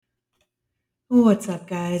What's up,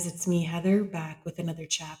 guys? It's me, Heather, back with another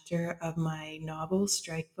chapter of my novel,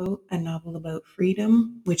 Strike Vote, a novel about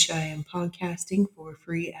freedom, which I am podcasting for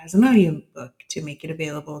free as an audiobook to make it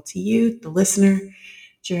available to you, the listener,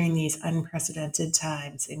 during these unprecedented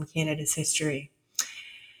times in Canada's history.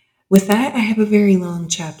 With that, I have a very long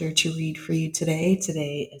chapter to read for you today.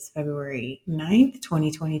 Today is February 9th,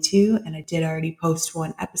 2022, and I did already post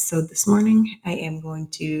one episode this morning. I am going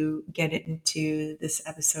to get into this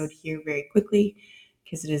episode here very quickly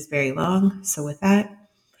because it is very long. So, with that,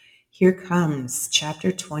 here comes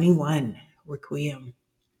chapter 21, Requiem.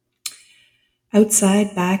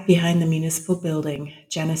 Outside, back behind the municipal building,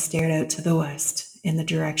 Jena stared out to the west in the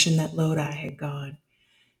direction that Lodi had gone.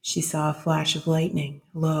 She saw a flash of lightning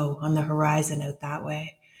low on the horizon out that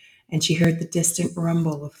way, and she heard the distant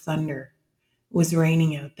rumble of thunder. It was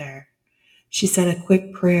raining out there. She said a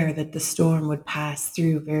quick prayer that the storm would pass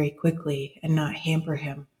through very quickly and not hamper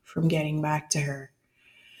him from getting back to her.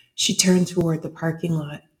 She turned toward the parking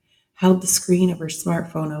lot, held the screen of her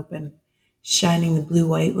smartphone open, shining the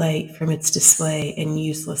blue-white light from its display in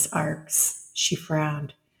useless arcs. She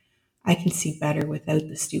frowned. I can see better without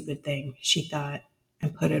the stupid thing, she thought,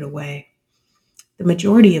 and put it away. The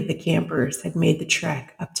majority of the campers had made the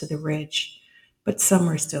trek up to the ridge, but some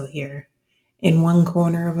were still here. In one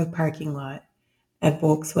corner of a parking lot, a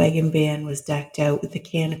Volkswagen van was decked out with a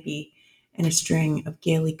canopy and a string of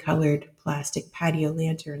gaily colored plastic patio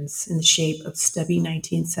lanterns in the shape of stubby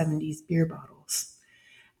 1970s beer bottles.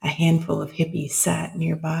 A handful of hippies sat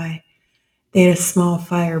nearby. They had a small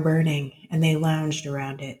fire burning, and they lounged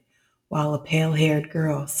around it, while a pale-haired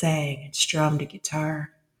girl sang and strummed a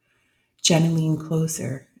guitar. Jenna leaned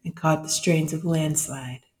closer and caught the strains of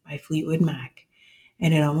Landslide by Fleetwood Mac,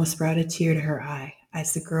 and it almost brought a tear to her eye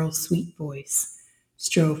as the girl's sweet voice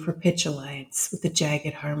strove for pitch alliance with the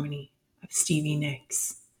jagged harmony of Stevie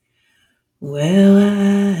Nicks. Well,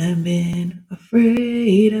 I've been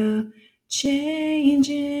afraid of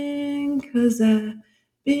changing 'cause I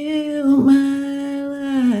built my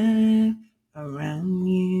life around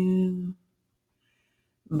you.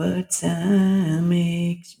 But time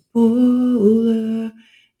makes you bolder,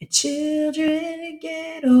 and children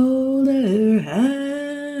get older.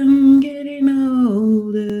 I'm getting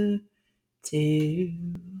older too.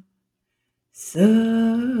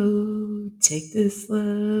 So take this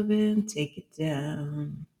love and take it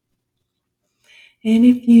down. And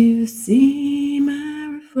if you see my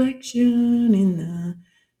reflection in the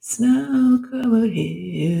snow-covered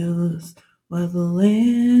hills, well, the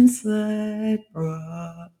landslide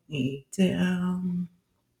brought me down.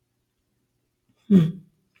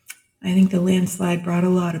 I think the landslide brought a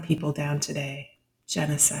lot of people down today,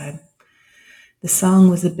 Jenna said. The song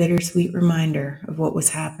was a bittersweet reminder of what was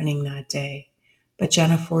happening that day, but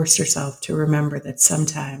Jenna forced herself to remember that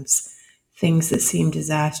sometimes things that seem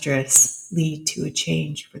disastrous lead to a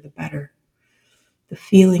change for the better. The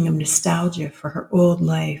feeling of nostalgia for her old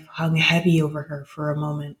life hung heavy over her for a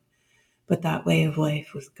moment, but that way of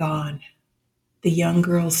life was gone. The young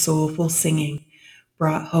girl's soulful singing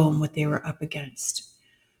brought home what they were up against.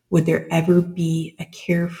 Would there ever be a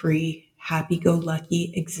carefree,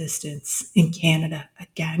 happy-go-lucky existence in Canada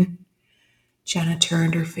again? Jenna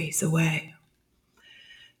turned her face away.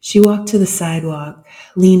 She walked to the sidewalk,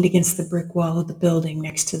 leaned against the brick wall of the building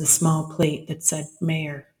next to the small plate that said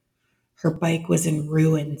Mayor. Her bike was in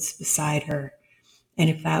ruins beside her, and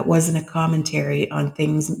if that wasn't a commentary on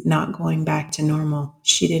things not going back to normal,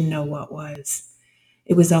 she didn't know what was.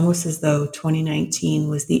 It was almost as though 2019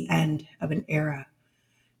 was the end of an era.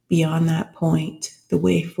 Beyond that point, the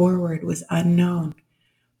way forward was unknown,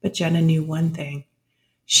 but Jenna knew one thing.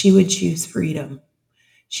 She would choose freedom.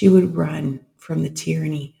 She would run from the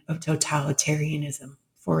tyranny of totalitarianism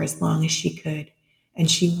for as long as she could,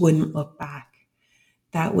 and she wouldn't look back.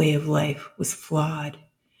 That way of life was flawed.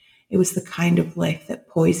 It was the kind of life that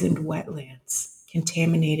poisoned wetlands,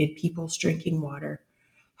 contaminated people's drinking water,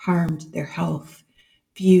 harmed their health,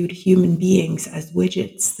 viewed human beings as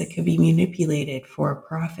widgets that could be manipulated for a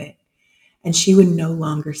profit, and she would no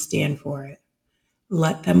longer stand for it.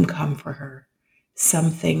 Let them come for her.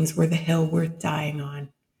 Some things were the hill worth dying on,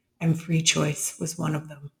 and free choice was one of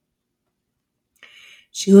them.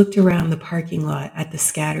 She looked around the parking lot at the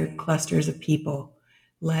scattered clusters of people,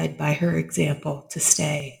 led by her example to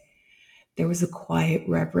stay. There was a quiet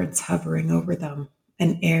reverence hovering over them,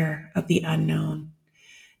 an air of the unknown.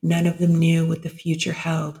 None of them knew what the future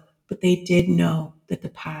held, but they did know that the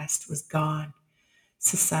past was gone.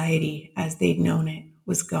 Society, as they'd known it,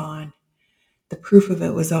 was gone. The proof of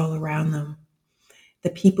it was all around them. The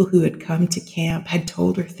people who had come to camp had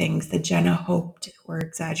told her things that Jenna hoped were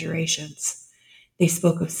exaggerations. They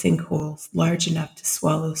spoke of sinkholes large enough to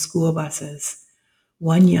swallow school buses.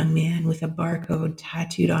 One young man with a barcode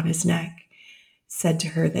tattooed on his neck said to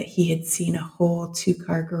her that he had seen a whole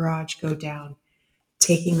 2-car garage go down,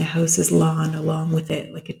 taking the house's lawn along with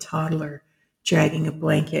it like a toddler dragging a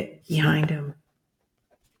blanket behind him.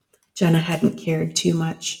 Jena hadn't cared too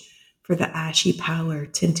much for the ashy pallor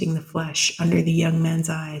tinting the flesh under the young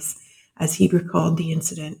man's eyes as he'd recalled the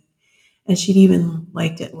incident, and she'd even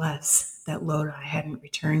liked it less that Lodi hadn't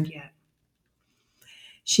returned yet.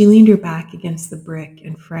 She leaned her back against the brick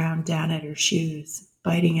and frowned down at her shoes,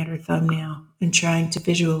 biting at her thumbnail and trying to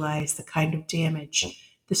visualize the kind of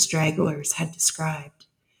damage the stragglers had described.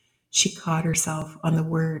 She caught herself on the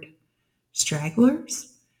word.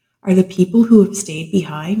 Stragglers? Are the people who have stayed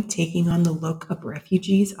behind taking on the look of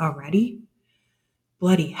refugees already?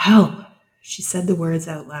 Bloody hell! She said the words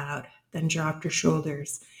out loud, then dropped her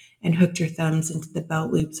shoulders and hooked her thumbs into the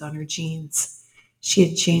belt loops on her jeans. She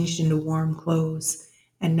had changed into warm clothes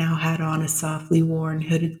and now had on a softly worn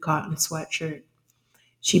hooded cotton sweatshirt.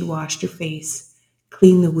 She'd washed her face,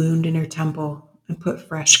 cleaned the wound in her temple, and put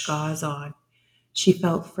fresh gauze on. She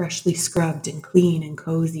felt freshly scrubbed and clean and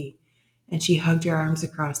cozy, and she hugged her arms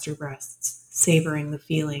across her breasts, savoring the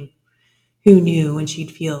feeling. Who knew when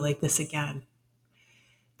she'd feel like this again?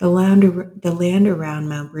 The land around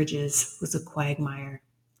Mount Bridges was a quagmire.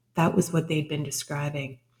 That was what they'd been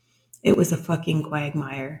describing. It was a fucking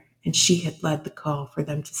quagmire, and she had led the call for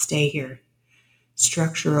them to stay here.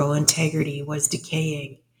 Structural integrity was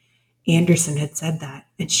decaying. Anderson had said that,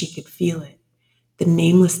 and she could feel it. The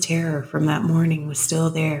nameless terror from that morning was still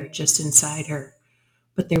there, just inside her,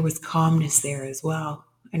 but there was calmness there as well,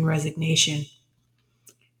 and resignation.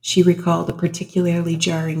 She recalled a particularly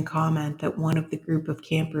jarring comment that one of the group of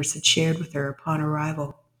campers had shared with her upon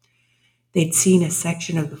arrival. They'd seen a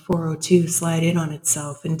section of the 402 slide in on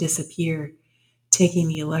itself and disappear, taking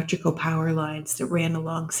the electrical power lines that ran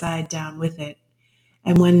alongside down with it.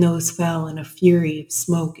 And when those fell in a fury of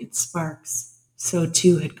smoke and sparks, so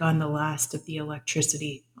too had gone the last of the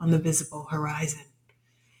electricity on the visible horizon.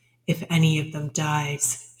 If any of them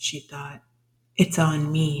dies, she thought, it's on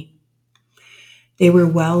me. They were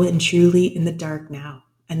well and truly in the dark now,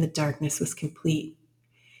 and the darkness was complete.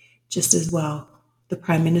 Just as well, the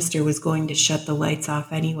Prime Minister was going to shut the lights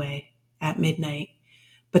off anyway, at midnight,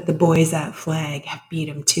 but the boys at Flag had beat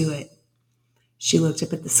him to it. She looked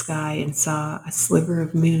up at the sky and saw a sliver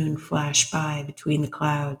of moon flash by between the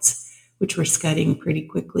clouds, which were scudding pretty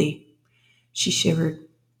quickly. She shivered,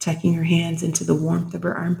 tucking her hands into the warmth of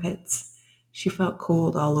her armpits. She felt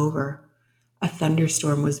cold all over. A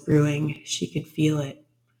thunderstorm was brewing. She could feel it.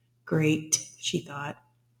 Great, she thought.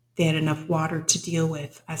 They had enough water to deal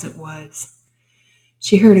with as it was.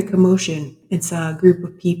 She heard a commotion and saw a group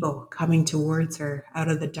of people coming towards her out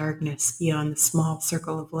of the darkness beyond the small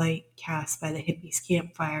circle of light cast by the hippies'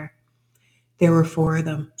 campfire. There were 4 of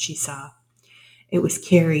them, she saw. It was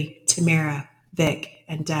Carrie, Tamara, Vic,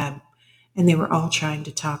 and Deb, and they were all trying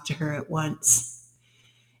to talk to her at once.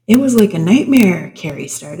 It was like a nightmare, Carrie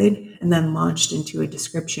started, and then launched into a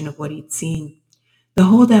description of what he'd seen. The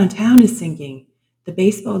whole downtown is sinking. The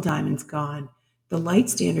baseball diamond's gone. The light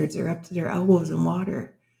standards are up to their elbows in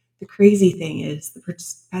water. The crazy thing is, the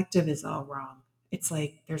perspective is all wrong. It's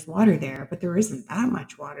like there's water there, but there isn't that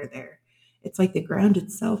much water there. It's like the ground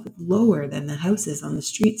itself is lower than the houses on the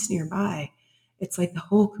streets nearby. It's like the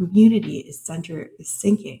whole community is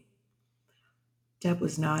sinking. Deb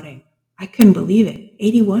was nodding. I couldn't believe it.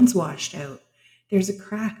 81's washed out. There's a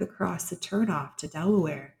crack across the turnoff to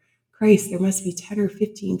Delaware. Christ, there must be 10 or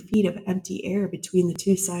 15 feet of empty air between the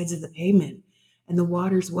 2 sides of the pavement, and the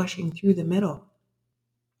water's washing through the middle.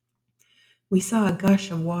 We saw a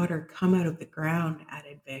gush of water come out of the ground,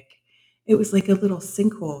 added Vic. It was like a little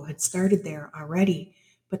sinkhole had started there already,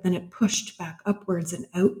 but then it pushed back upwards, and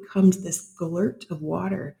out comes this glurt of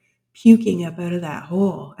water puking up out of that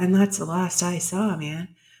hole. And that's the last I saw, man.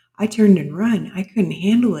 I turned and run. I couldn't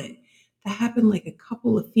handle it. That happened like a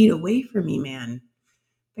couple of feet away from me, man.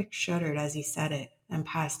 Vic shuddered as he said it and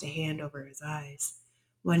passed a hand over his eyes.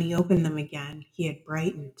 When he opened them again, he had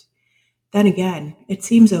brightened. Then again, it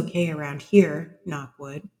seems okay around here, knock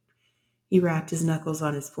wood. He rapped his knuckles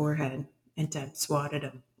on his forehead, and Deb swatted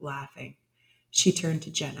him, laughing. She turned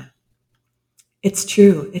to Jena. It's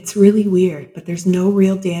true, it's really weird, but there's no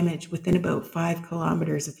real damage within about 5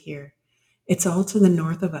 kilometers of here. It's all to the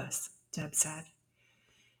north of us, Deb said.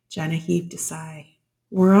 Jena heaved a sigh.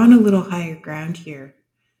 We're on a little higher ground here.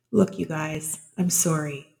 Look, you guys, I'm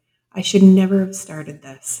sorry. I should never have started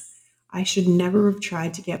this. I should never have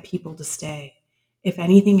tried to get people to stay. If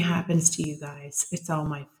anything happens to you guys, it's all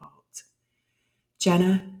my fault.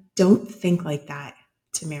 Jena, Don't think like that,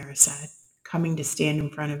 Tamara said, coming to stand in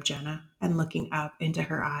front of Jena and looking up into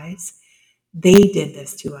her eyes. They did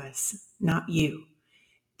this to us, not you.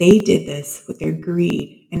 They did this with their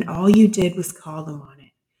greed, and all you did was call them on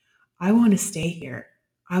it. I want to stay here.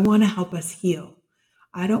 I want to help us heal.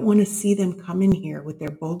 I don't want to see them come in here with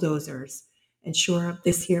their bulldozers and shore up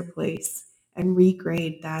this here place and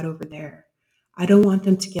regrade that over there. I don't want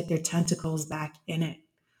them to get their tentacles back in it.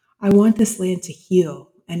 I want this land to heal,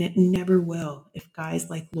 and it never will if guys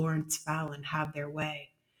like Lawrence Fallon have their way.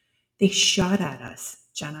 They shot at us,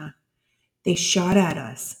 Jena. They shot at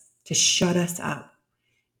us to shut us up,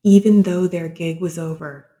 even though their gig was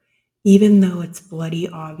over, even though it's bloody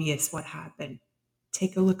obvious what happened.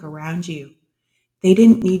 Take a look around you. They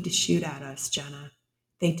didn't need to shoot at us, Jena.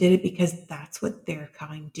 They did it because that's what their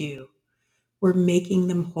kind do. We're making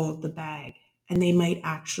them hold the bag, and they might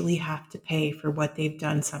actually have to pay for what they've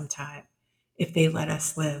done sometime if they let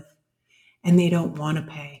us live. And they don't want to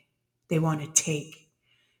pay. They want to take.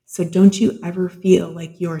 So don't you ever feel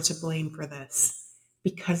like you're to blame for this.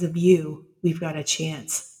 Because of you, we've got a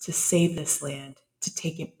chance to save this land, to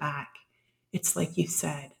take it back. It's like you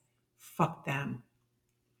said, fuck them.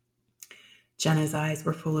 Jenna's eyes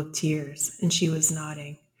were full of tears, and she was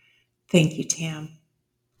nodding. Thank you, Tam.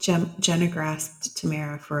 Jenna grasped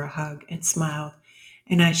Tamara for a hug and smiled,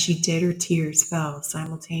 and as she did, her tears fell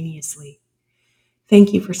simultaneously.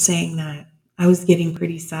 Thank you for saying that. I was getting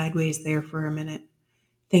pretty sideways there for a minute.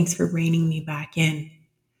 Thanks for reining me back in.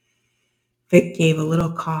 Vic gave a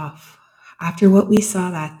little cough. After what we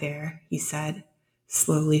saw back there, he said,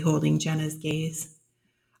 slowly holding Jenna's gaze,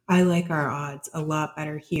 I like our odds a lot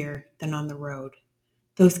better here than on the road.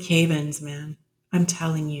 Those cave-ins, man, I'm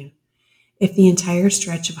telling you, if the entire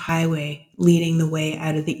stretch of highway leading the way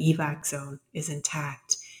out of the evac zone is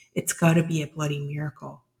intact, it's got to be a bloody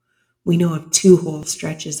miracle. We know of 2 whole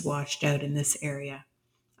stretches washed out in this area.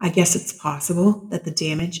 I guess it's possible that the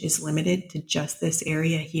damage is limited to just this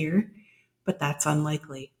area here, but that's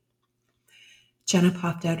unlikely. Jenna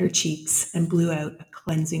puffed out her cheeks and blew out a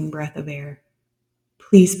cleansing breath of air.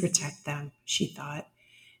 Please protect them, she thought,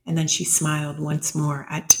 and then she smiled once more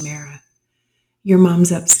at Tamara. Your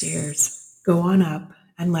mom's upstairs. Go on up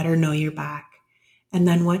and let her know you're back. And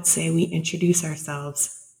then what say we introduce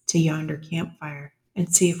ourselves to yonder campfire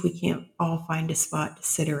and see if we can't all find a spot to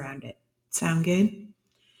sit around it. Sound good?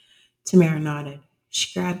 Tamara nodded.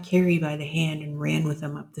 She grabbed Carrie by the hand and ran with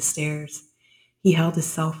him up the stairs. He held his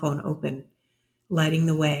cell phone open, lighting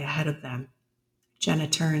the way ahead of them. Jenna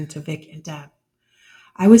turned to Vic and Deb.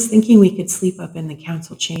 I was thinking we could sleep up in the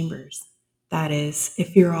council chambers. That is,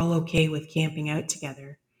 if you're all okay with camping out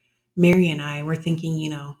together. Mary and I were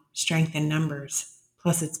thinking, strength in numbers.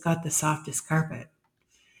 Plus, it's got the softest carpet.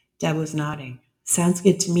 Deb was nodding. Sounds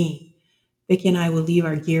good to me. Vic and I will leave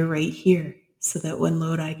our gear right here so that when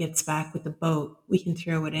Lodi gets back with the boat, we can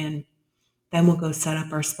throw it in. Then we'll go set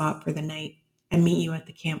up our spot for the night and meet you at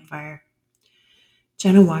the campfire.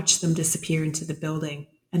 Jenna watched them disappear into the building,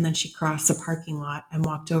 and then she crossed the parking lot and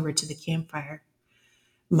walked over to the campfire.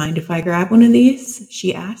 Mind if I grab one of these?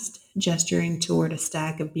 She asked, gesturing toward a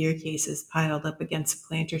stack of beer cases piled up against a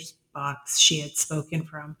planter's box she had spoken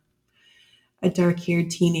from. A dark-haired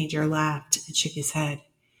teenager laughed and shook his head.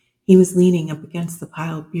 He was leaning up against the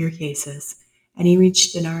piled beer cases, and he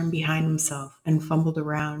reached an arm behind himself and fumbled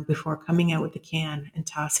around before coming out with the can and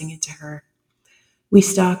tossing it to her. We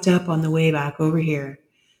stocked up on the way back over here.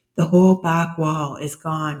 The whole back wall is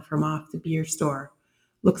gone from off the beer store.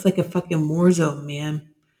 Looks like a fucking war zone, man.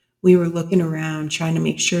 We were looking around trying to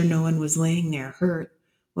make sure no one was laying there hurt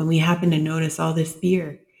when we happened to notice all this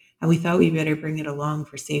beer, and we thought we better bring it along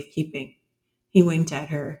for safekeeping. He winked at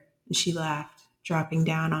her, and she laughed, dropping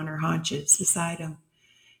down on her haunches beside him.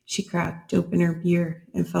 She cracked open her beer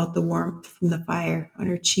and felt the warmth from the fire on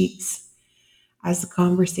her cheeks. As the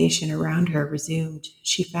conversation around her resumed,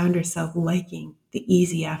 she found herself liking the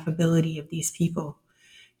easy affability of these people.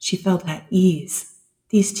 She felt at ease.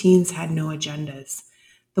 These teens had no agendas.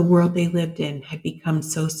 The world they lived in had become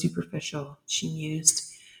so superficial, she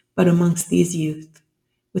mused. But amongst these youth,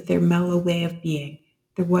 with their mellow way of being,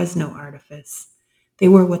 there was no artifice. They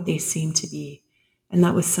were what they seemed to be, and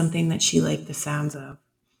that was something that she liked the sounds of.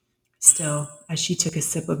 Still, as she took a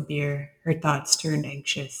sip of beer, her thoughts turned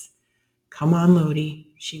anxious. Come on, Lodi,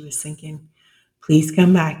 she was thinking. Please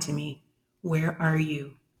come back to me. Where are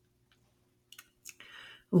you?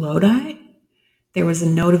 Lodi? There was a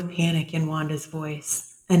note of panic in Wanda's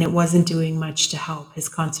voice, and it wasn't doing much to help his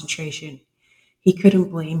concentration. He couldn't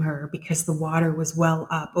blame her because the water was well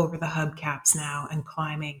up over the hubcaps now and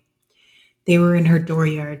climbing. They were in her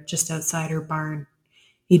dooryard just outside her barn.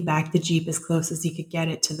 He'd backed the Jeep as close as he could get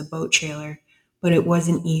it to the boat trailer, but it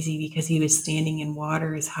wasn't easy because he was standing in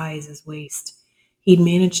water as high as his waist. He'd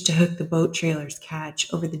managed to hook the boat trailer's catch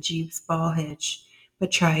over the Jeep's ball hitch,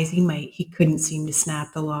 but try as he might, he couldn't seem to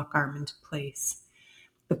snap the lock arm into place.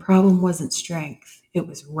 The problem wasn't strength, it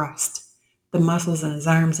was rust. The muscles in his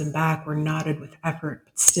arms and back were knotted with effort,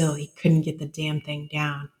 but still he couldn't get the damn thing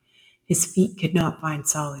down. His feet could not find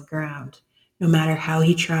solid ground. No matter how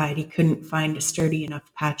he tried, he couldn't find a sturdy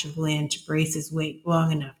enough patch of land to brace his weight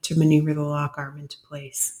long enough to maneuver the lock arm into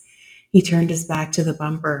place. He turned his back to the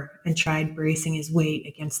bumper and tried bracing his weight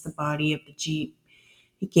against the body of the Jeep.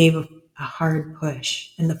 He gave a hard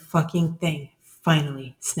push, and the fucking thing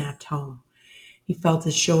finally snapped home. He felt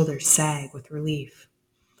his shoulders sag with relief.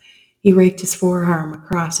 He raked his forearm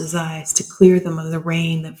across his eyes to clear them of the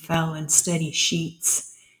rain that fell in steady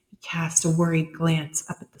sheets. He cast a worried glance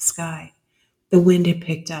up at the sky. The wind had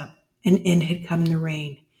picked up, and in had come the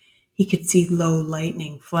rain. He could see low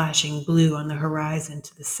lightning flashing blue on the horizon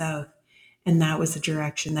to the south, and that was the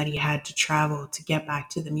direction that he had to travel to get back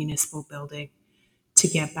to the municipal building, to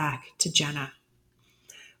get back to Jena.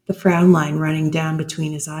 The frown line running down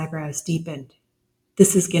between his eyebrows deepened.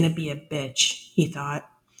 This is going to be a bitch, he thought.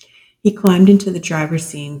 He climbed into the driver's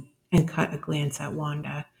seat and caught a glance at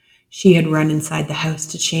Wanda. She had run inside the house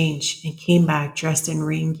to change and came back dressed in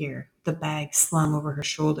rain gear, the bag slung over her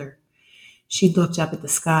shoulder. She looked up at the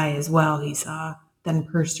sky as well, he saw, then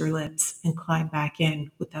pursed her lips and climbed back in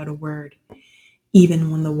without a word. Even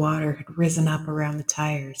when the water had risen up around the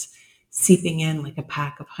tires, seeping in like a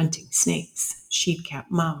pack of hunting snakes, she'd kept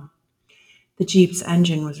mum. The Jeep's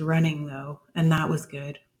engine was running, though, and that was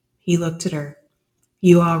good. He looked at her.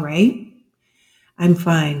 You all right? I'm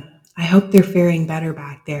fine. I hope they're faring better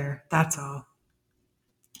back there, that's all.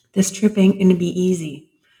 This trip ain't going to be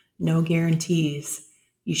easy. No guarantees.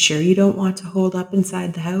 You sure you don't want to hold up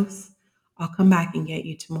inside the house? I'll come back and get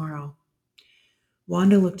you tomorrow.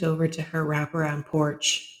 Wanda looked over to her wraparound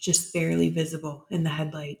porch, just barely visible in the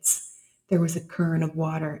headlights. There was a current of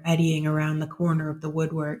water eddying around the corner of the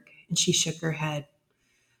woodwork, and she shook her head.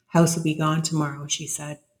 House will be gone tomorrow, she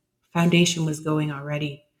said. Foundation was going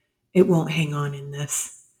already. It won't hang on in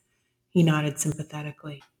this. He nodded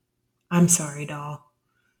sympathetically. I'm sorry, doll.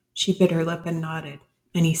 She bit her lip and nodded,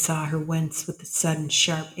 and he saw her wince with the sudden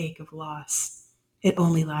sharp ache of loss. It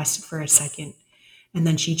only lasted for a second, and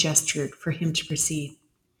then she gestured for him to proceed.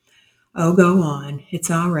 Oh, go on.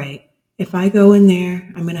 It's all right. If I go in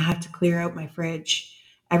there, I'm going to have to clear out my fridge.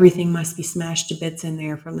 Everything must be smashed to bits in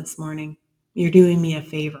there from this morning. You're doing me a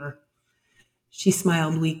favor. She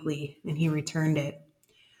smiled weakly, and he returned it.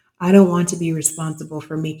 I don't want to be responsible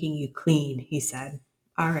for making you clean, he said.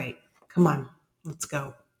 All right, come on, let's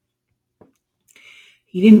go.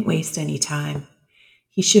 He didn't waste any time.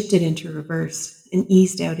 He shifted into reverse and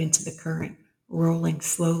eased out into the current, rolling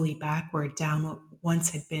slowly backward down what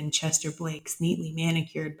once had been Chester Blake's neatly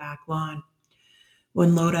manicured back lawn.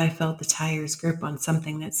 When Lodi felt the tires grip on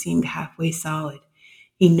something that seemed halfway solid,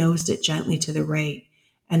 he nosed it gently to the right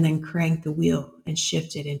and then cranked the wheel and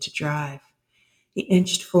shifted into drive. He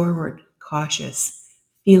inched forward, cautious,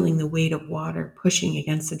 feeling the weight of water pushing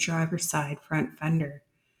against the driver's side front fender.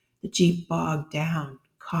 The Jeep bogged down,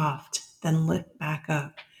 coughed, then lit back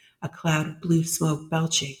up, a cloud of blue smoke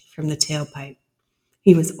belching from the tailpipe.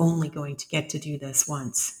 He was only going to get to do this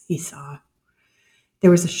once, he saw.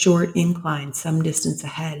 There was a short incline some distance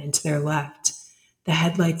ahead and to their left. The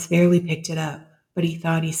headlights barely picked it up, but he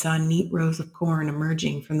thought he saw neat rows of corn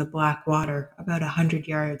emerging from the black water about 100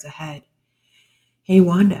 yards ahead. Hey,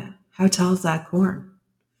 Wanda, how tall is that corn?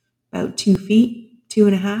 About 2 feet,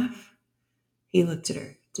 2.5? He looked at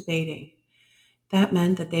her, debating. That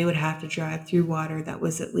meant that they would have to drive through water that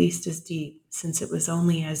was at least as deep, since it was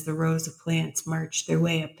only as the rows of plants marched their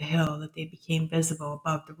way up the hill that they became visible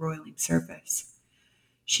above the roiling surface.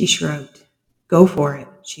 She shrugged. Go for it,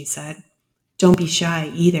 she said. Don't be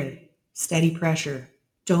shy either. Steady pressure.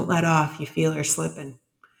 Don't let off, you feel her slipping.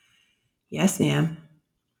 Yes, ma'am.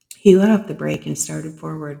 He let off the brake and started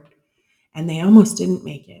forward, and they almost didn't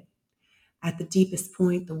make it. At the deepest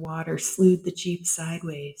point, the water slewed the Jeep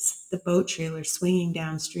sideways, the boat trailer swinging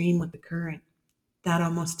downstream with the current. That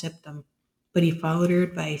almost tipped them, but he followed her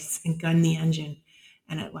advice and gunned the engine,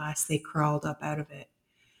 and at last they crawled up out of it.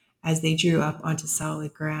 As they drew up onto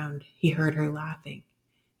solid ground, he heard her laughing.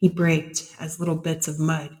 He braked as little bits of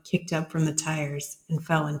mud kicked up from the tires and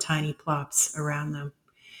fell in tiny plops around them.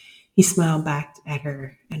 He smiled back at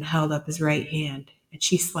her and held up his right hand, and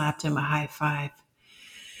she slapped him a high five.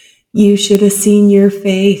 You should have seen your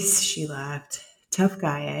face, she laughed. Tough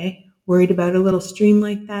guy, eh? Worried about a little stream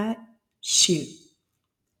like that? Shoot.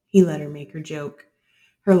 He let her make her joke.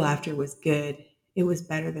 Her laughter was good. It was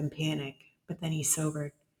better than panic, but then he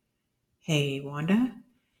sobered. Hey, Wanda,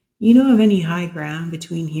 you know of any high ground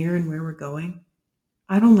between here and where we're going?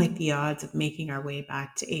 I don't like the odds of making our way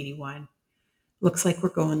back to 81. Looks like we're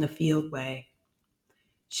going the field way.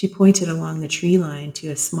 She pointed along the tree line to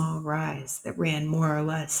a small rise that ran more or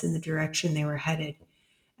less in the direction they were headed,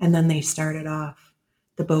 and then they started off,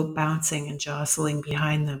 the boat bouncing and jostling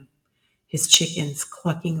behind them, his chickens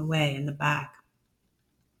clucking away in the back.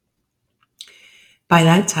 By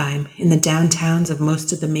that time, in the downtowns of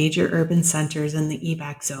most of the major urban centers in the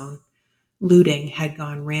evac zone, looting had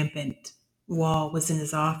gone rampant. Wall was in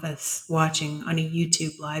his office, watching on a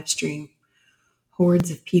YouTube live stream. Hordes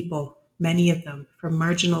of people, many of them from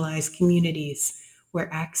marginalized communities,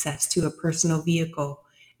 where access to a personal vehicle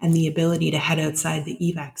and the ability to head outside the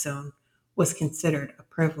evac zone was considered a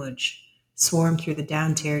privilege, swarmed through the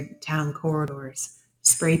downtown corridors,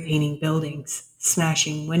 spray painting buildings,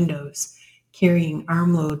 smashing windows, carrying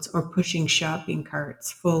armloads or pushing shopping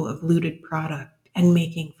carts full of looted product and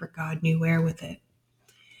making for God knew where with it.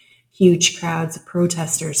 Huge crowds of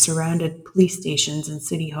protesters surrounded police stations and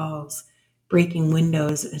city halls, breaking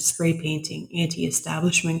windows and spray painting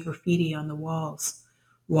anti-establishment graffiti on the walls.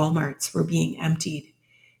 Walmarts were being emptied.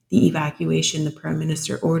 The evacuation the Prime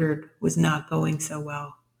Minister ordered was not going so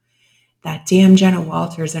well. That damn Jenna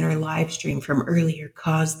Walters and her live stream from earlier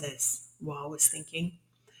caused this, Wall was thinking.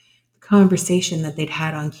 The conversation that they'd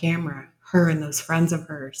had on camera, her and those friends of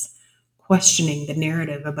hers, questioning the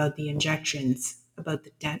narrative about the injections, about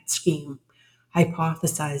the debt scheme,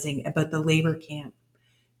 hypothesizing about the labor camp.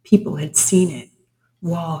 People had seen it.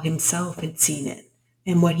 Wall himself had seen it.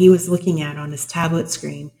 And what he was looking at on his tablet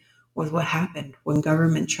screen was what happened when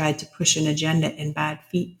government tried to push an agenda in bad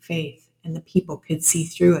faith and the people could see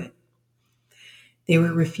through it. They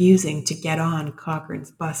were refusing to get on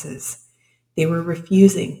Cochrane's buses. They were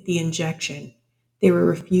refusing the injection. They were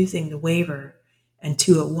refusing the waiver. And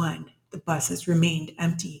 201, the buses remained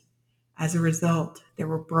empty. As a result, there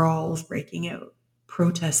were brawls breaking out,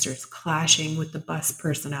 protesters clashing with the bus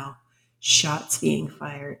personnel, shots being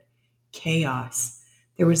fired, chaos.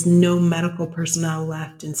 There was no medical personnel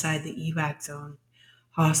left inside the evac zone.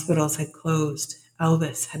 Hospitals had closed.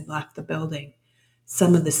 Elvis had left the building.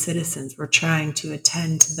 Some of the citizens were trying to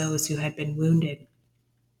attend to those who had been wounded.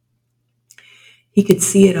 He could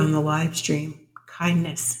see it on the live stream,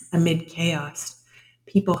 kindness amid chaos,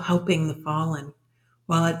 people helping the fallen,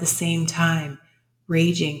 while at the same time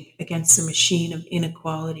raging against the machine of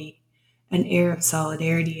inequality, an air of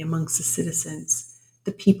solidarity amongst the citizens,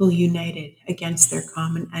 the people united against their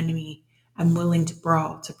common enemy and willing to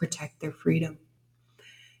brawl to protect their freedom.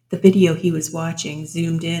 The video he was watching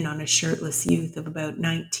zoomed in on a shirtless youth of about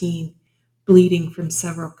 19, bleeding from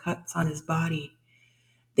several cuts on his body.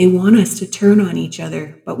 They want us to turn on each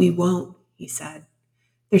other, but we won't, he said.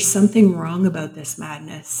 There's something wrong about this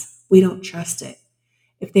madness. We don't trust it.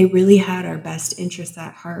 If they really had our best interests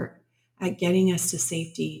at heart, at getting us to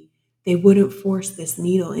safety, they wouldn't force this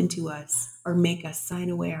needle into us or make us sign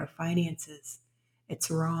away our finances.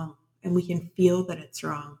 It's wrong, and we can feel that it's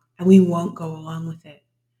wrong, and we won't go along with it.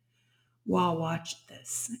 Wall watched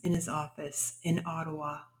this in his office in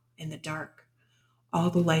Ottawa in the dark. All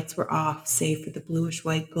the lights were off, save for the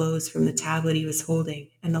bluish-white glows from the tablet he was holding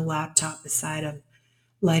and the laptop beside him,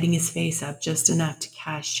 lighting his face up just enough to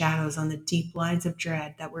cast shadows on the deep lines of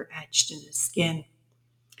dread that were etched in his skin.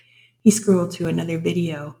 He scrolled to another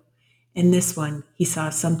video. In this one, he saw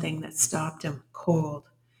something that stopped him cold.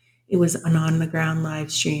 It was an on-the-ground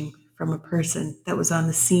live stream from a person that was on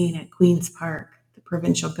the scene at Queen's Park, the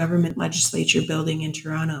provincial government legislature building in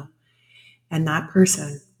Toronto. And that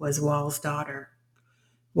person was Wall's daughter.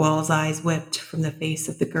 Wall's eyes whipped from the face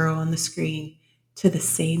of the girl on the screen to the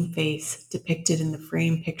same face depicted in the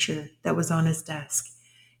frame picture that was on his desk.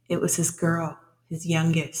 It was his girl, his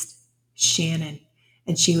youngest, Shannon,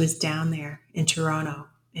 and she was down there in Toronto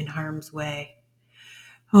in harm's way.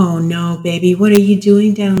 Oh no, baby, what are you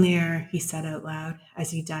doing down there? He said out loud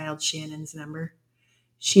as he dialed Shannon's number.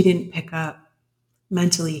 She didn't pick up.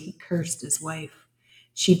 Mentally, he cursed his wife.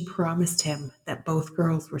 She'd promised him that both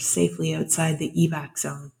girls were safely outside the evac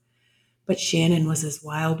zone. But Shannon was his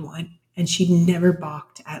wild one, and she'd never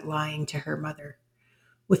balked at lying to her mother.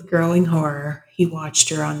 With growing horror, he watched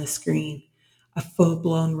her on the screen, a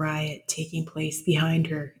full-blown riot taking place behind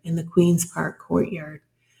her in the Queen's Park courtyard.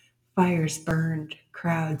 Fires burned,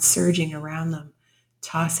 crowds surging around them,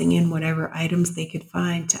 tossing in whatever items they could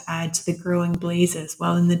find to add to the growing blazes,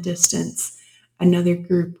 while in the distance, another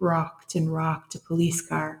group rocked and rocked a police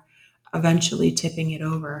car, eventually tipping it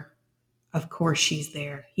over. Of course she's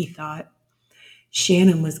there, he thought.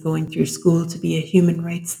 Shannon was going through school to be a human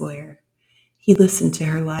rights lawyer. He listened to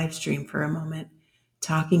her live stream for a moment,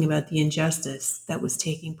 talking about the injustice that was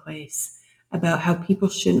taking place, about how people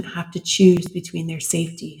shouldn't have to choose between their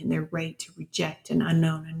safety and their right to reject an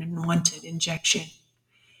unknown and unwanted injection.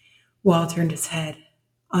 Wall turned his head.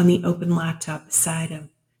 On the open laptop beside him,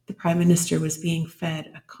 the Prime Minister was being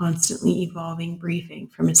fed a constantly evolving briefing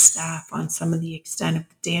from his staff on some of the extent of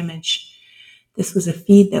the damage. This was a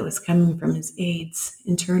feed that was coming from his aides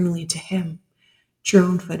internally to him.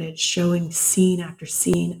 Drone footage showing scene after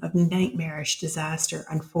scene of nightmarish disaster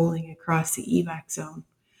unfolding across the evac zone.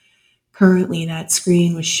 Currently, that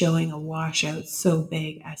screen was showing a washout so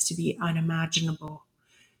big as to be unimaginable.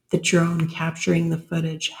 The drone capturing the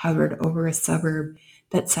footage hovered over a suburb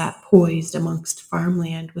that sat poised amongst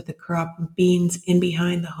farmland with a crop of beans in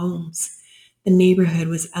behind the homes. The neighborhood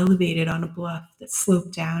was elevated on a bluff that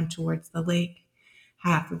sloped down towards the lake.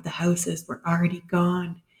 Half of the houses were already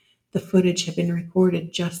gone. The footage had been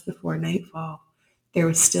recorded just before nightfall. There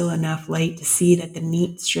was still enough light to see that the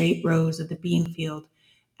neat straight rows of the bean field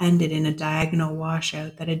ended in a diagonal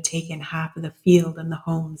washout that had taken half of the field and the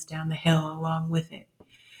homes down the hill along with it.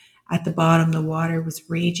 At the bottom, the water was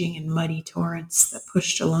raging in muddy torrents that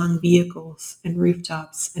pushed along vehicles and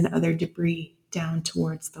rooftops and other debris down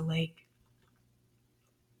towards the lake.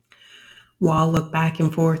 Wall looked back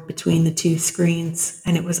and forth between the two screens,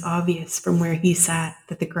 and it was obvious from where he sat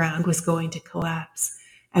that the ground was going to collapse.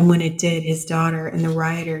 And when it did, his daughter and the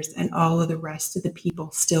rioters and all of the rest of the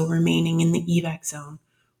people still remaining in the evac zone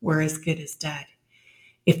were as good as dead.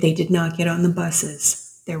 If they did not get on the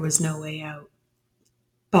buses, there was no way out.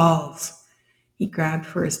 Balls! He grabbed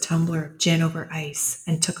for his tumbler of gin over ice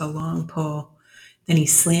and took a long pull. Then he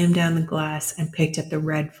slammed down the glass and picked up the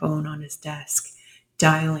red phone on his desk,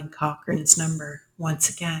 dialing Cochrane's number once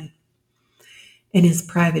again. In his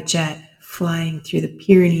private jet, flying through the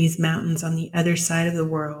Pyrenees Mountains on the other side of the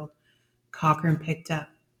world, Cochrane picked up.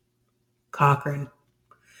 Cochrane.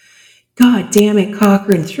 God damn it,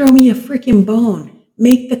 Cochrane, throw me a frickin' bone.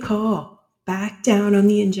 Make the call. Back down on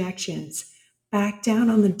the injections. Back down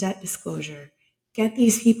on the debt disclosure. Get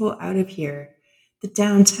these people out of here. The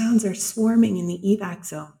downtowns are swarming in the evac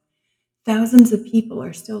zone. Thousands of people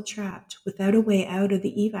are still trapped without a way out of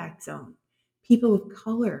the evac zone. People of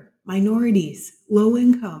color, minorities, low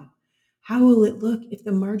income. How will it look if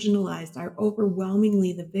the marginalized are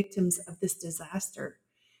overwhelmingly the victims of this disaster?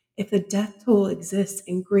 If the death toll exists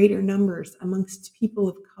in greater numbers amongst people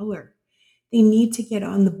of color, they need to get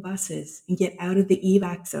on the buses and get out of the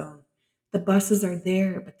evac zone. The buses are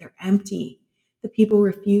there, but they're empty. The people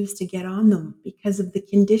refuse to get on them because of the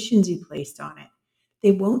conditions you placed on it.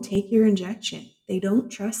 They won't take your injection. They don't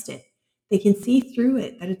trust it. They can see through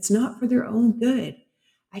it that it's not for their own good.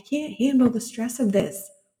 I can't handle the stress of this,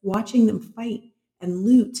 watching them fight and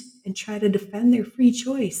loot and try to defend their free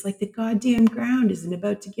choice like the goddamn ground isn't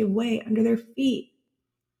about to give way under their feet.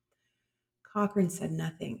 Cochrane said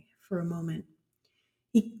nothing for a moment.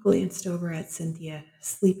 He glanced over at Cynthia,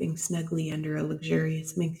 sleeping snugly under a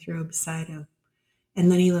luxurious mink throw beside him,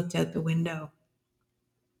 and then he looked out the window.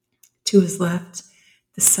 To his left,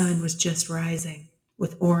 the sun was just rising,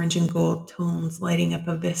 with orange and gold tones lighting up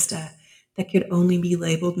a vista that could only be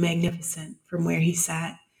labeled magnificent from where he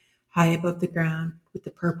sat, high above the ground, with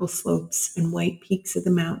the purple slopes and white peaks of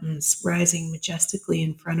the mountains rising majestically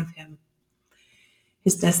in front of him.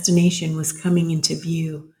 His destination was coming into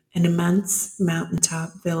view, an immense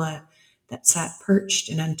mountaintop villa that sat perched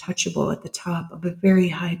and untouchable at the top of a very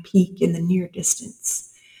high peak in the near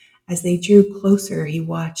distance. As they drew closer, he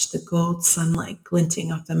watched the gold sunlight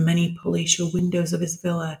glinting off the many palatial windows of his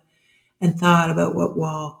villa and thought about what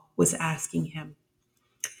Wall was asking him.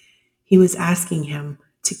 He was asking him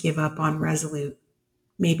to give up on Resolute,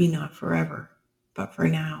 maybe not forever, but for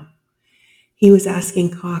now. He was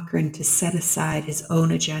asking Cochrane to set aside his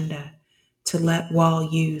own agenda, to let Wall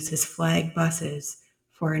use his flag buses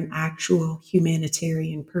for an actual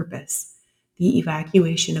humanitarian purpose, the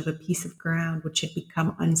evacuation of a piece of ground which had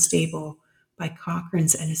become unstable by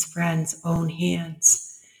Cochrane's and his friends' own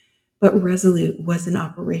hands. But Resolute wasn't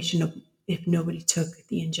operational if nobody took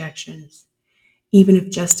the injections. Even if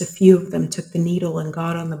just a few of them took the needle and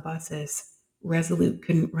got on the buses, Resolute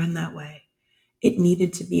couldn't run that way. It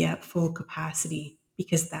needed to be at full capacity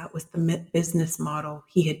because that was the business model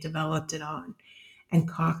he had developed it on. And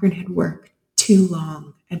Cochrane had worked too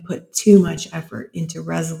long and put too much effort into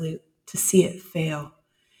Resolute to see it fail.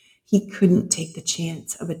 He couldn't take the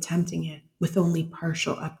chance of attempting it with only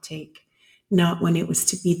partial uptake, not when it was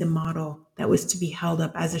to be the model that was to be held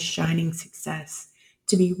up as a shining success,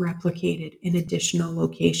 to be replicated in additional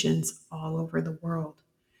locations all over the world.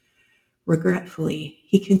 Regretfully,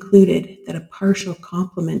 he concluded that a partial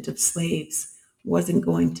complement of slaves wasn't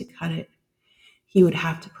going to cut it. He would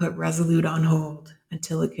have to put Resolute on hold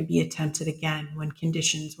until it could be attempted again when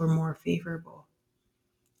conditions were more favorable.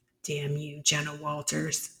 Damn you, Jena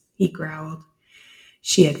Walters, he growled.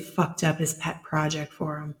 She had fucked up his pet project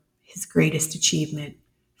for him, his greatest achievement,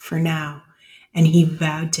 for now, and he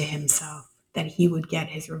vowed to himself that he would get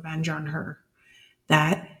his revenge on her.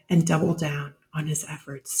 That and double down on his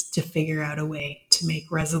efforts to figure out a way to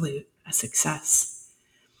make Resolute a success.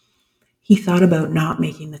 He thought about not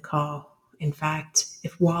making the call. In fact,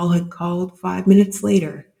 if Wall had called 5 minutes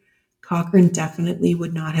later, Cochrane definitely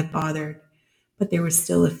would not have bothered, but there was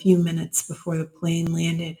still a few minutes before the plane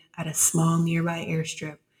landed at a small nearby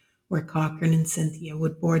airstrip where Cochrane and Cynthia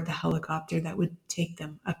would board the helicopter that would take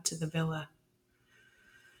them up to the villa.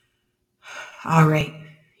 All right,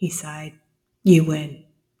 he sighed. You win.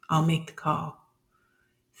 I'll make the call.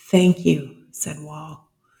 Thank you, said Wall.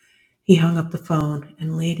 He hung up the phone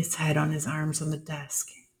and laid his head on his arms on the desk,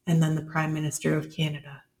 and then the Prime Minister of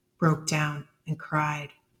Canada broke down and cried.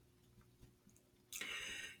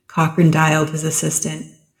 Cochrane dialed his assistant.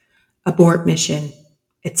 Abort mission.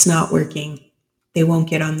 It's not working. They won't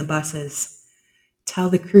get on the buses. Tell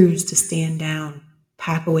the crews to stand down,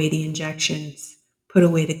 pack away the injections, put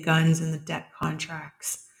away the guns and the debt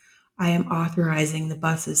contracts. I am authorizing the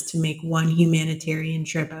buses to make one humanitarian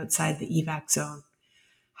trip outside the evac zone.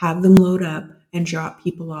 Have them load up and drop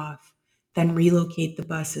people off, then relocate the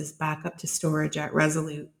buses back up to storage at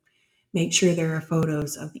Resolute. Make sure there are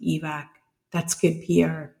photos of the evac. That's good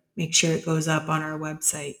PR. Make sure it goes up on our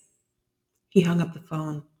website. He hung up the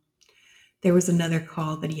phone. There was another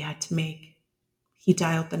call that he had to make. He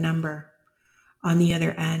dialed the number. On the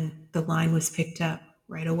other end, the line was picked up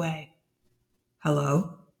right away.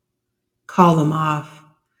 Hello? Call them off.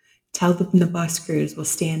 Tell them the bus crews will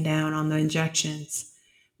stand down on the injections.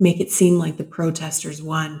 Make it seem like the protesters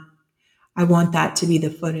won. I want that to be the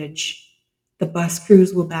footage. The bus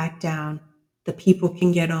crews will back down. The people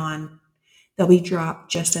can get on. They'll be dropped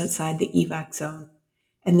just outside the evac zone,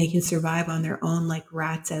 and they can survive on their own like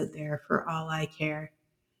rats out there for all I care.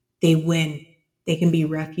 They win. They can be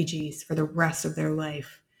refugees for the rest of their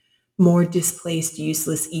life. More displaced,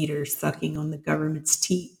 useless eaters sucking on the government's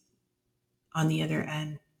teat. On the other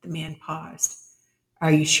end, the man paused.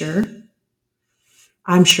 Are you sure?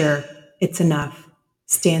 I'm sure. It's enough.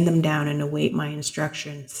 Stand them down and await my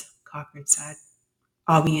instructions, Cochrane said.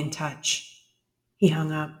 I'll be in touch. He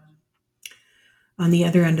hung up. On the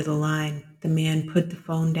other end of the line, the man put the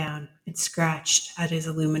phone down and scratched at his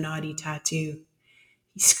Illuminati tattoo.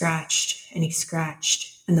 He scratched,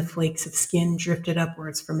 and the flakes of skin drifted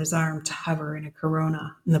upwards from his arm to hover in a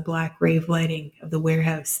corona in the black rave lighting of the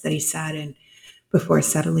warehouse that he sat in before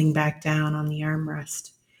settling back down on the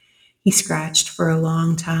armrest. He scratched for a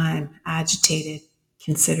long time, agitated,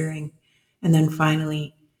 considering, and then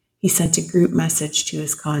finally he sent a group message to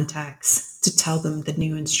his contacts to tell them the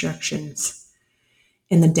new instructions.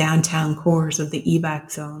 In the downtown cores of the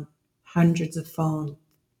evac zone, hundreds of phones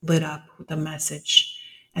lit up with a message,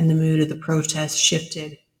 and the mood of the protest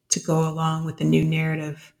shifted to go along with the new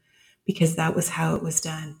narrative, because that was how it was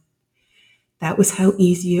done. That was how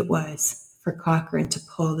easy it was for Cochrane to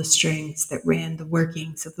pull the strings that ran the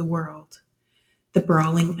workings of the world. The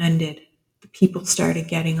brawling ended. The people started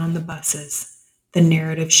getting on the buses. The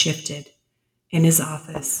narrative shifted. In his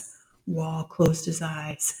office, Wall closed his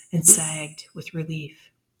eyes and sagged with relief.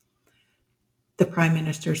 The Prime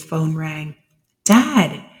Minister's phone rang.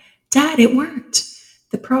 Dad, it worked.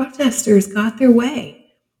 The protesters got their way.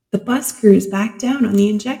 The bus crews backed down on the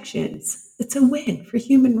injections. It's a win for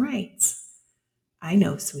human rights. I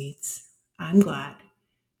know, sweets. I'm glad.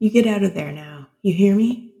 You get out of there now. You hear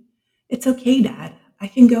me? It's okay, Dad. I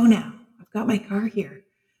can go now. I've got my car here.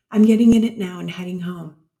 I'm getting in it now and heading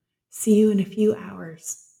home. See you in a few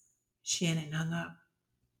hours. Shannon hung up.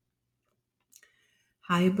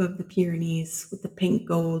 High above the Pyrenees, with the pink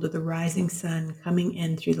gold of the rising sun coming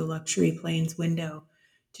in through the luxury plane's window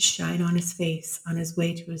to shine on his face on his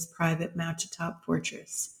way to his private mountaintop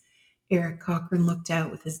fortress, Eric Cochrane looked out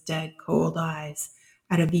with his dead, cold eyes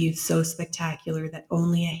at a view so spectacular that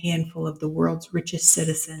only a handful of the world's richest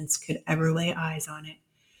citizens could ever lay eyes on it.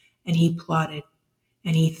 And he plotted,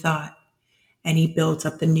 and he thought, and he built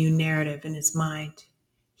up the new narrative in his mind.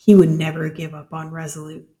 He would never give up on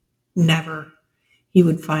Resolute. Never. He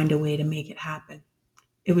would find a way to make it happen.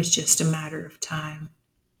 It was just a matter of time.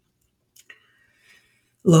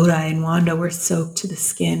 Lodi and Wanda were soaked to the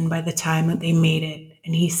skin by the time that they made it,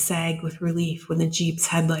 and he sagged with relief when the Jeep's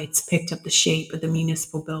headlights picked up the shape of the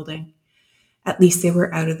municipal building. At least they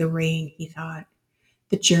were out of the rain, he thought.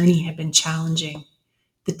 The journey had been challenging.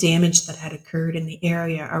 The damage that had occurred in the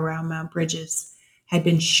area around Mount Bridges had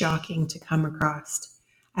been shocking to come across.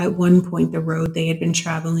 At one point, the road they had been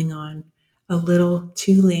traveling on, a little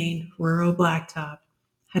two-lane rural blacktop,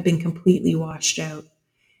 had been completely washed out.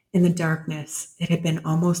 In the darkness, it had been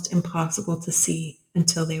almost impossible to see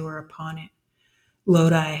until they were upon it.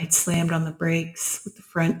 Lodi had slammed on the brakes with the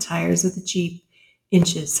front tires of the Jeep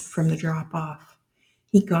inches from the drop-off.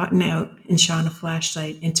 He'd gotten out and shone a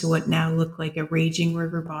flashlight into what now looked like a raging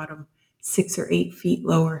river bottom, 6 or 8 feet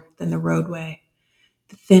lower than the roadway.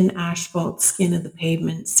 The thin asphalt skin of the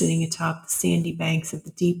pavement sitting atop the sandy banks of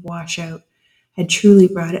the deep washout had truly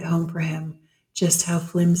brought it home for him just how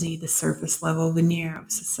flimsy the surface level veneer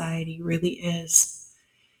of society really is.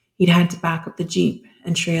 He'd had to back up the Jeep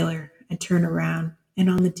and trailer and turn around, and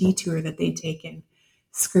on the detour that they'd taken,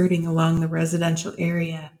 skirting along the residential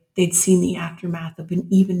area, they'd seen the aftermath of an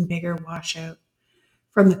even bigger washout.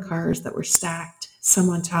 From the cars that were stacked, some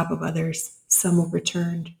on top of others, some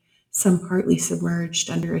overturned, some partly submerged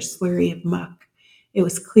under a slurry of muck, it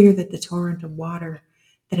was clear that the torrent of water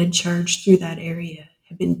that had charged through that area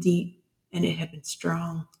had been deep and it had been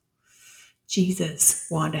strong. Jesus,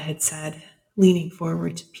 Wanda had said, leaning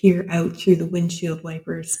forward to peer out through the windshield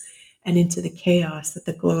wipers and into the chaos that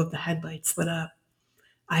the glow of the headlights lit up.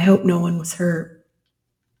 I hope no one was hurt.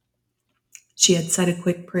 She had said a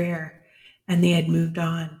quick prayer, and they had moved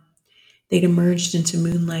on. They'd emerged into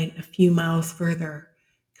moonlight a few miles further,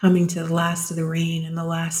 coming to the last of the rain and the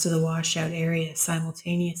last of the washout area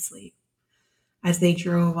simultaneously. As they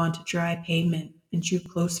drove onto dry pavement and drew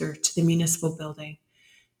closer to the municipal building,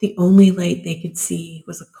 the only light they could see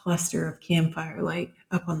was a cluster of campfire light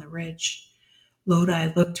up on the ridge.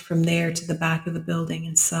 Lodi looked from there to the back of the building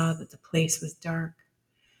and saw that the place was dark.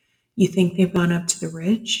 You think they've gone up to the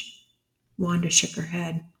ridge? Wanda shook her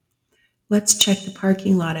head. Let's check the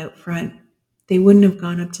parking lot out front. They wouldn't have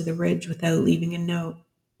gone up to the ridge without leaving a note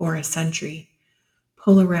or a sentry.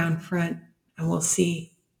 Pull around front and we'll see.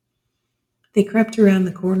 They crept around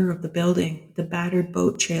the corner of the building, the battered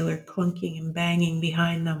boat trailer clunking and banging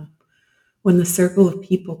behind them. When the circle of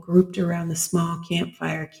people grouped around the small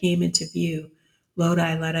campfire came into view,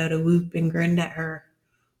 Lodi let out a whoop and grinned at her.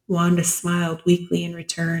 Wanda smiled weakly in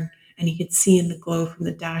return, and he could see in the glow from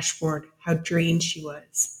the dashboard how drained she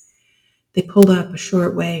was. They pulled up a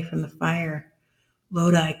short way from the fire.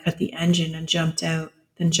 Lodi cut the engine and jumped out,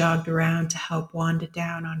 then jogged around to help Wanda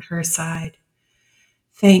down on her side.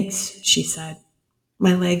 Thanks, she said.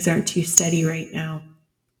 My legs aren't too steady right now.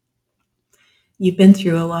 You've been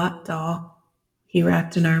through a lot, doll. He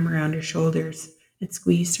wrapped an arm around her shoulders and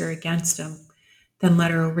squeezed her against him, then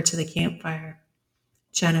led her over to the campfire.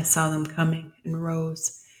 Jena saw them coming and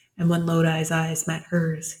rose, and when Lodi's eyes met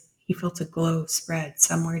hers, he felt a glow spread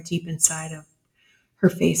somewhere deep inside him. Her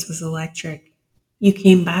face was electric. You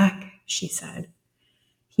came back, she said.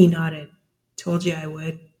 He nodded. Told you I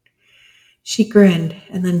would. She grinned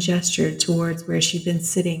and then gestured towards where she'd been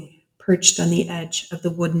sitting, perched on the edge of the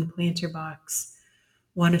wooden planter box.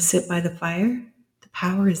 Want to sit by the fire? The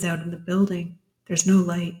power is out in the building. There's no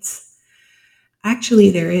lights. Actually,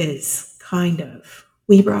 there is, kind of.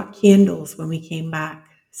 We brought candles when we came back,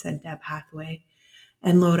 said Deb Hathaway,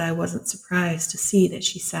 and Lodi wasn't surprised to see that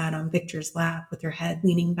she sat on Victor's lap with her head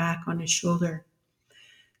leaning back on his shoulder.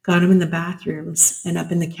 Got him in the bathrooms and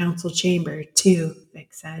up in the council chamber, too,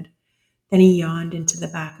 Vic said. Then he yawned into the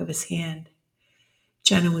back of his hand.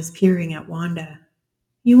 Jena was peering at Wanda.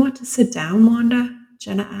 You want to sit down, Wanda?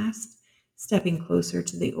 Jena asked, stepping closer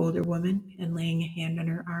to the older woman and laying a hand on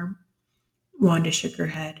her arm. Wanda shook her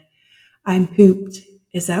head. I'm pooped.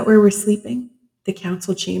 Is that where we're sleeping? The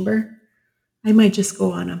council chamber? I might just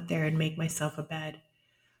go on up there and make myself a bed.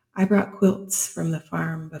 I brought quilts from the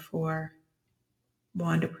farm before.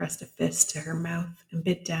 Wanda pressed a fist to her mouth and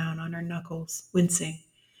bit down on her knuckles, wincing.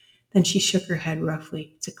 Then she shook her head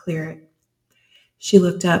roughly to clear it. She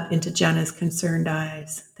looked up into Jena's concerned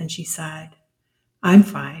eyes. Then she sighed. I'm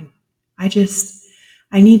fine. I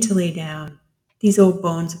need to lay down. These old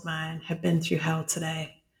bones of mine have been through hell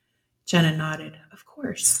today. Jena nodded. Of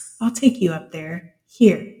course. I'll take you up there.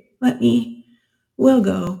 Here, let me. We'll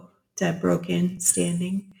go, Deb broke in,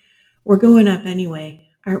 standing. We're going up anyway,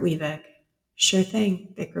 aren't we, Vic? Sure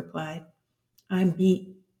thing, Vic replied. I'm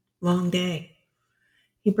beat. Long day.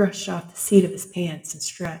 He brushed off the seat of his pants and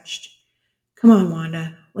stretched. Come on,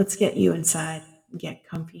 Wanda. Let's get you inside and get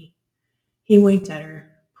comfy. He winked at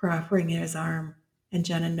her, proffering his arm, and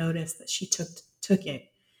Jena noticed that she took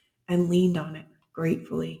it and leaned on it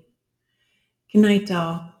gratefully. Good night,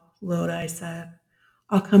 doll, Lodi said.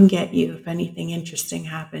 I'll come get you if anything interesting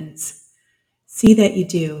happens. See that you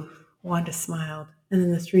do, Wanda smiled, and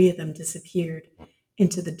then the three of them disappeared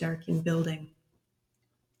into the darkened building.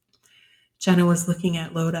 Jena was looking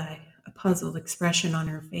at Lodi, a puzzled expression on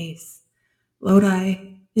her face.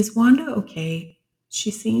 Lodi, is Wanda okay? She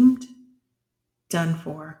seemed done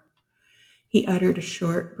for. He uttered a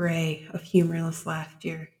short bray of humorless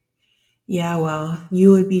laughter. Yeah, well,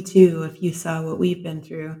 you would be too if you saw what we've been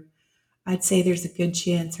through. I'd say there's a good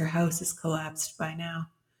chance her house has collapsed by now.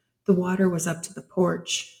 The water was up to the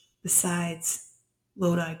porch. Besides,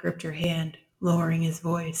 Lodi gripped her hand, lowering his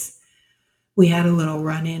voice. We had a little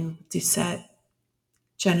run-in with Doucette.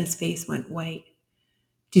 Jenna's face went white.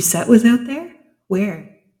 Doucette was out there?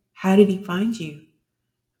 Where? How did he find you?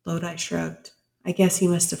 Lodi shrugged. I guess he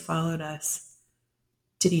must have followed us.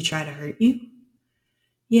 Did he try to hurt you?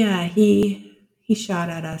 Yeah, he shot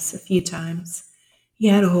at us a few times. He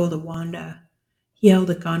had a hold of Wanda. He held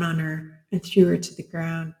a gun on her and threw her to the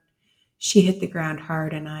ground. She hit the ground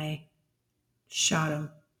hard and I shot him.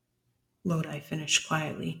 Lodi finished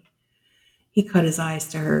quietly. He cut his eyes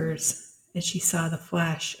to hers as she saw the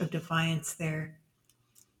flash of defiance there.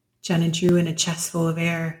 Jena drew in a chestful of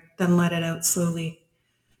air, then let it out slowly.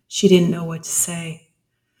 She didn't know what to say.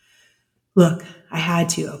 Look, I had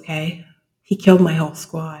to, okay? He killed my whole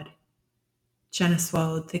squad. Jena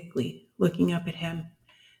swallowed thickly, looking up at him.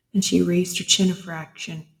 Then she raised her chin a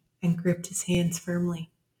fraction and gripped his hands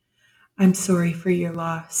firmly. I'm sorry for your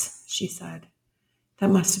loss, she said. That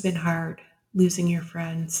must have been hard, losing your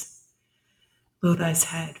friends. Lodi's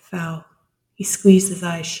head fell. He squeezed his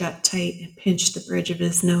eyes shut tight and pinched the bridge of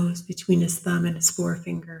his nose between his thumb and his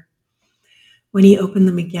forefinger. When he opened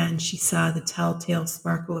them again, she saw the telltale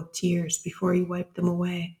sparkle of tears before he wiped them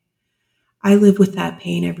away. I live with that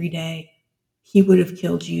pain every day. He would have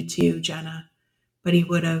killed you too, Jena, but he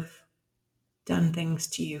would have done things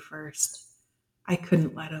to you first. I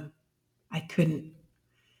couldn't let him. I couldn't.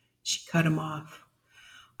 She cut him off.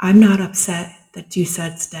 I'm not upset that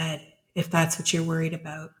Doucette's dead, if that's what you're worried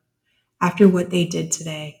about. After what they did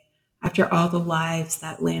today, after all the lives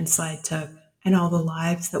that landslide took, and all the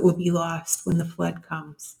lives that will be lost when the flood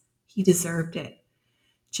comes, he deserved it.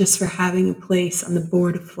 Just for having a place on the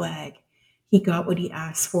board of flag, he got what he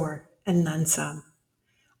asked for, and then some.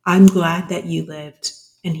 I'm glad that you lived,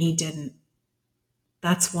 and he didn't.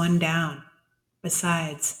 That's one down.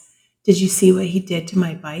 Besides, did you see what he did to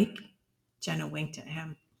my bike? Jena winked at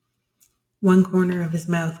him. One corner of his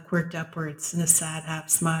mouth quirked upwards in a sad half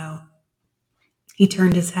smile. He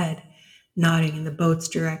turned his head, nodding in the boat's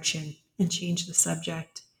direction, and changed the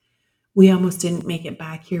subject. We almost didn't make it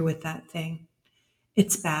back here with that thing.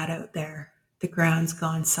 It's bad out there. The ground's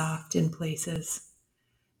gone soft in places.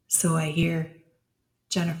 So I hear.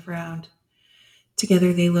 Jena frowned.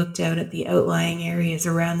 Together they looked out at the outlying areas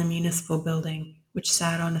around the municipal building, which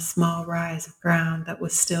sat on a small rise of ground that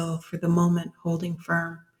was still, for the moment, holding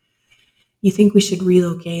firm. You think we should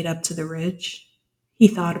relocate up to the ridge? He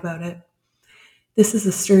thought about it. This is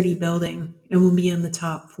a sturdy building and will be on the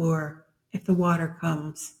top floor. If the water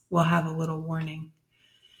comes, we'll have a little warning.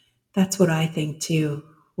 That's what I think too.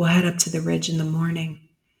 We'll head up to the ridge in the morning.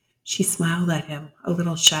 She smiled at him a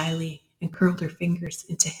little shyly and curled her fingers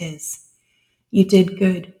into his. You did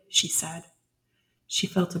good, she said. She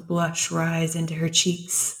felt a blush rise into her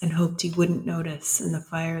cheeks and hoped he wouldn't notice in the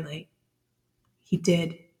firelight. He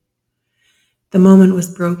did. The moment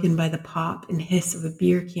was broken by the pop and hiss of a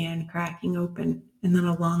beer can cracking open, and then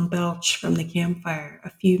a long belch from the campfire a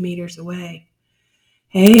few meters away.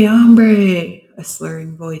 Hey, hombre, a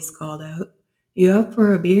slurring voice called out. You up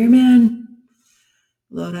for a beer, man?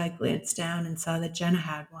 Lodi glanced down and saw that Jena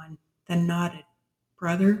had one, then nodded.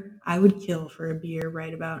 Brother, I would kill for a beer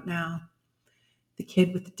right about now. The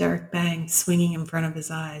kid with the dark bangs swinging in front of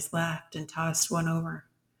his eyes laughed and tossed one over.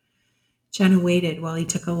 Jena waited while he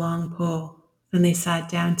took a long pull. Then they sat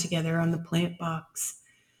down together on the plant box.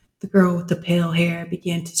 The girl with the pale hair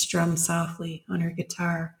began to strum softly on her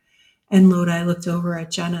guitar, and Lodi looked over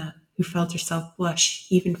at Jena, who felt herself blush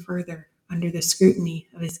even further under the scrutiny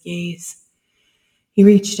of his gaze. He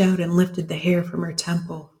reached out and lifted the hair from her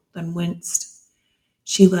temple, then winced.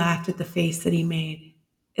 She laughed at the face that he made.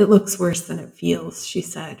 It looks worse than it feels, she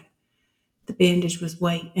said. The bandage was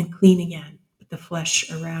white and clean again, but the flesh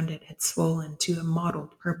around it had swollen to a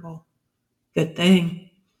mottled purple. Good thing.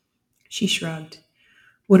 She shrugged.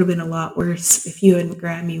 Would have been a lot worse if you hadn't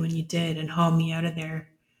grabbed me when you did and hauled me out of there.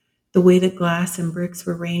 The way that glass and bricks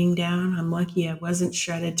were raining down, I'm lucky I wasn't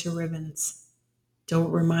shredded to ribbons.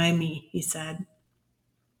 Don't remind me, he said.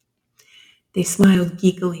 They smiled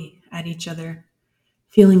geekily at each other.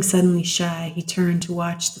 Feeling suddenly shy, he turned to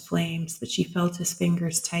watch the flames, but she felt his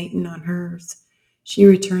fingers tighten on hers. She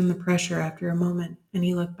returned the pressure after a moment, and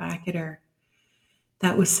he looked back at her.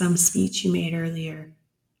 That was some speech you made earlier.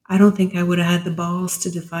 I don't think I would have had the balls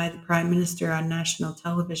to defy the Prime Minister on national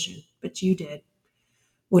television, but you did.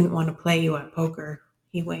 Wouldn't want to play you at poker.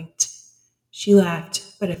 He winked. She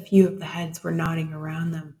laughed, but a few of the heads were nodding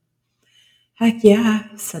around them. Heck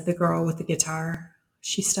yeah, said the girl with the guitar.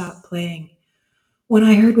 She stopped playing. When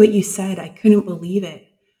I heard what you said, I couldn't believe it.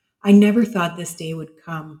 I never thought this day would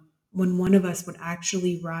come, when one of us would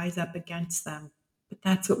actually rise up against them. But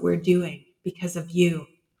that's what we're doing, because of you.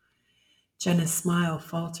 Jenna's smile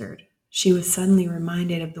faltered. She was suddenly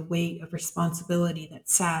reminded of the weight of responsibility that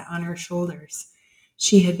sat on her shoulders.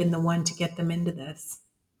 She had been the one to get them into this.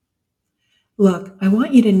 Look, I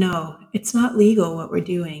want you to know it's not legal what we're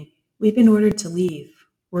doing. We've been ordered to leave.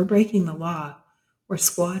 We're breaking the law. We're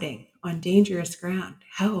squatting on dangerous ground.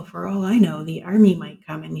 Hell, for all I know, the army might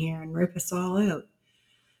come in here and rip us all out.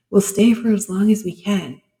 We'll stay for as long as we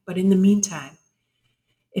can, but in the meantime,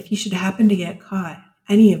 if you should happen to get caught,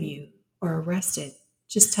 any of you, or arrested,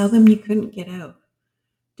 just tell them you couldn't get out.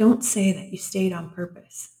 Don't say that you stayed on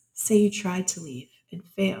purpose. Say you tried to leave and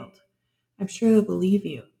failed. I'm sure they'll believe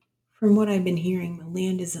you. From what I've been hearing, the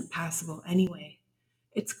land isn't passable anyway.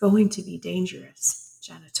 It's going to be dangerous,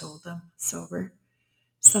 Jenna told them, sober.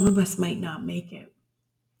 Some of us might not make it.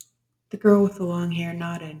 The girl with the long hair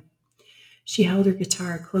nodded. She held her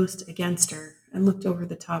guitar close against her and looked over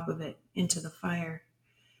the top of it into the fire.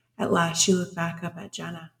 At last she looked back up at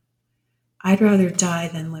Jenna. I'd rather die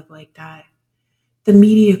than live like that. The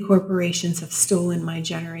media corporations have stolen my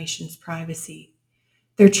generation's privacy.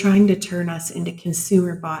 They're trying to turn us into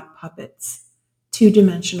consumer-bought puppets,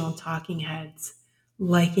 two-dimensional talking heads,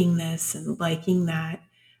 liking this and liking that,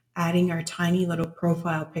 adding our tiny little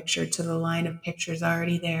profile picture to the line of pictures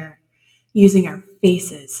already there, using our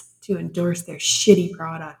faces to endorse their shitty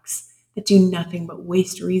products that do nothing but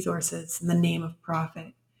waste resources in the name of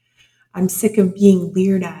profit. I'm sick of being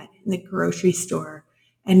leered at in the grocery store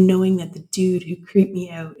and knowing that the dude who creeped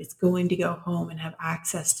me out is going to go home and have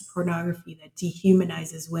access to pornography that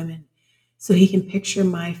dehumanizes women so he can picture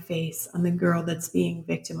my face on the girl that's being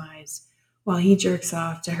victimized while he jerks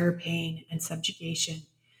off to her pain and subjugation,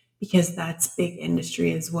 because that's big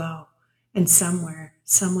industry as well. And somewhere,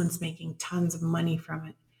 someone's making tons of money from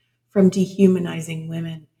it, from dehumanizing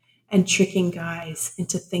women and tricking guys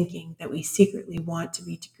into thinking that we secretly want to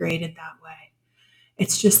be degraded that way.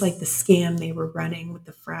 It's just like the scam they were running with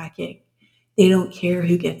the fracking. They don't care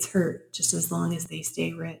who gets hurt, just as long as they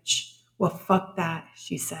stay rich. Well, fuck that,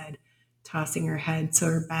 she said, tossing her head so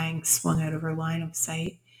her bangs swung out of her line of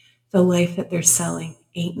sight. The life that they're selling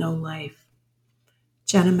ain't no life.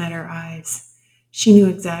 Jenna met her eyes. She knew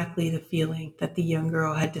exactly the feeling that the young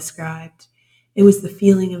girl had described. It was the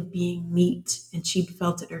feeling of being meat, and she'd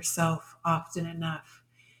felt it herself often enough.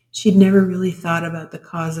 She'd never really thought about the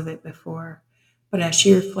cause of it before, but as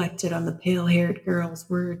she reflected on the pale-haired girl's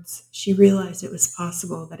words, she realized it was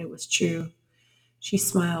possible that it was true. She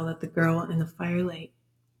smiled at the girl in the firelight.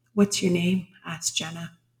 What's your name? Asked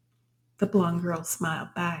Jenna. The blonde girl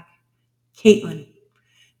smiled back. Caitlyn,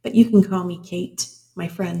 but you can call me Kate. My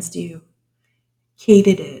friends do. Kate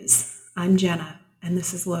it is. I'm Jena, and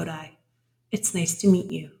this is Lodi. It's nice to meet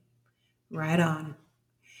you. Right on.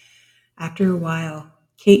 After a while,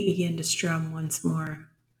 Kate began to strum once more.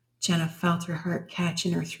 Jenna felt her heart catch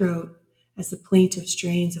in her throat as the plaintive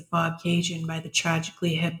strains of Bobcaygeon by the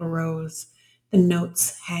Tragically Hip arose, the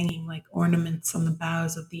notes hanging like ornaments on the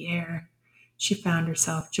boughs of the air. She found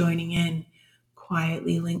herself joining in,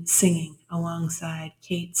 quietly singing alongside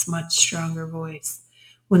Kate's much stronger voice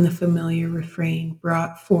when the familiar refrain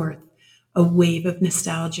brought forth a wave of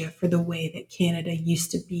nostalgia for the way that Canada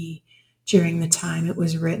used to be during the time it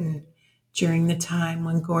was written, during the time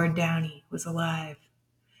when Gord Downie was alive.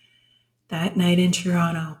 That night in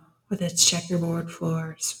Toronto, with its checkerboard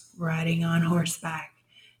floors, riding on horseback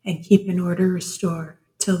and keeping order restored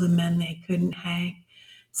till the men they couldn't hang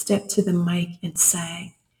stepped to the mic and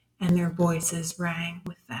sang, and their voices rang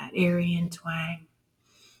with that Aryan twang.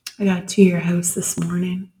 I got to your house this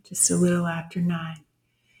morning, just a little after 9.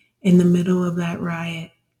 In the middle of that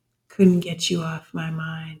riot, couldn't get you off my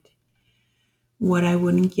mind. What I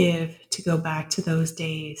wouldn't give to go back to those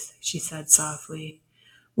days, she said softly,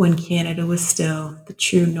 when Canada was still the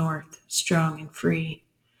true north, strong and free.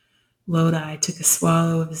 Lodi took a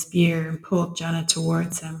swallow of his beer and pulled Jenna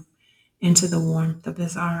towards him, into the warmth of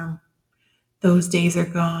his arm. Those days are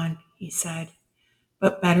gone, he said,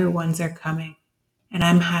 but better ones are coming, and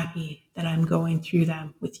I'm happy that I'm going through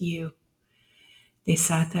them with you. They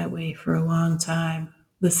sat that way for a long time,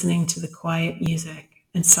 listening to the quiet music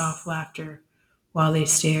and soft laughter while they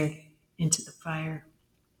stared into the fire.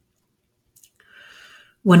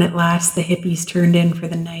 When at last the hippies turned in for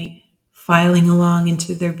the night, filing along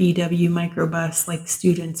into their VW microbus like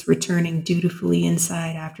students returning dutifully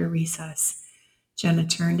inside after recess, Jena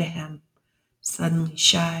turned to him, suddenly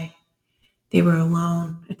shy. They were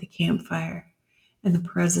alone at the campfire, and the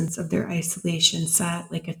presence of their isolation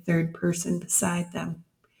sat like a third person beside them.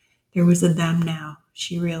 There was a them now,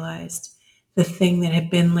 she realized, the thing that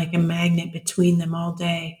had been like a magnet between them all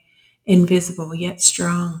day, invisible yet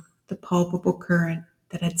strong, the palpable current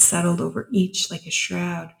that had settled over each like a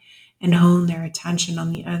shroud and honed their attention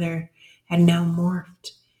on the other, had now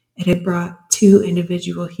morphed. It had brought two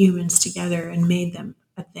individual humans together and made them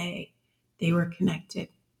a they. They were connected.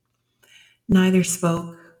 Neither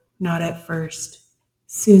spoke, not at first.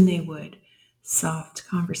 Soon they would. Soft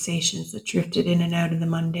conversations that drifted in and out of the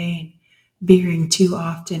mundane, veering too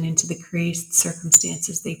often into the crazed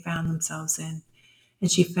circumstances they found themselves in.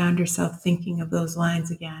 And she found herself thinking of those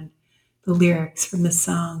lines again, the lyrics from the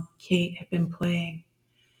song Cate had been playing.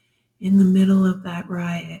 In the middle of that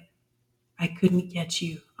riot, I couldn't get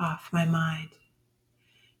you off my mind.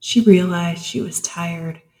 She realized she was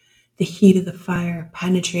tired, the heat of the fire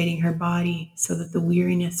penetrating her body so that the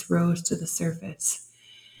weariness rose to the surface.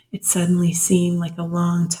 It suddenly seemed like a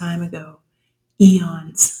long time ago,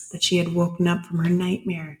 eons, that she had woken up from her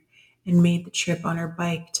nightmare and made the trip on her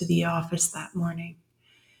bike to the office that morning.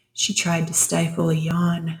 She tried to stifle a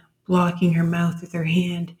yawn, blocking her mouth with her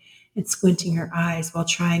hand and squinting her eyes while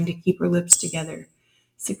trying to keep her lips together,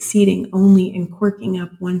 succeeding only in quirking up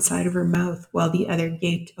one side of her mouth while the other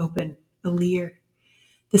gaped open, a leer.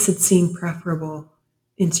 This had seemed preferable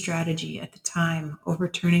in strategy at the time, over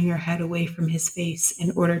turning her head away from his face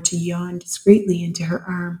in order to yawn discreetly into her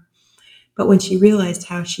arm. But when she realized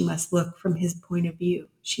how she must look from his point of view,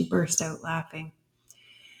 she burst out laughing.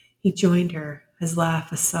 He joined her, his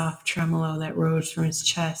laugh a soft tremolo that rose from his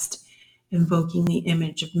chest, invoking the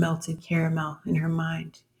image of melted caramel in her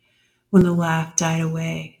mind. When the laugh died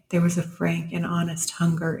away, there was a frank and honest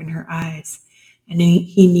hunger in her eyes, and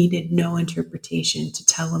he needed no interpretation to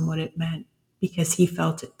tell him what it meant, because he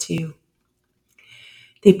felt it too.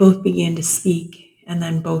 They both began to speak, and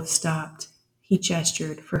then both stopped. He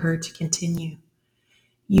gestured for her to continue.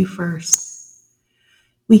 You first.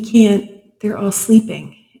 We can't. They're all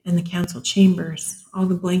sleeping in the council chambers. All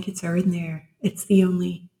the blankets are in there. It's the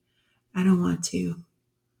only. I don't want to.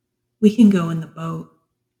 We can go in the boat.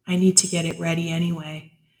 I need to get it ready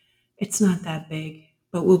anyway. It's not that big,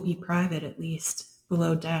 but we'll be private at least,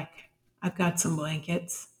 below deck. I've got some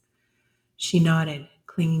blankets. She nodded,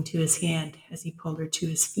 clinging to his hand as he pulled her to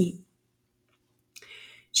his feet.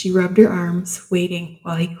 She rubbed her arms, waiting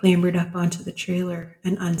while he clambered up onto the trailer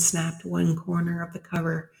and unsnapped one corner of the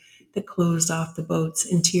cover that closed off the boat's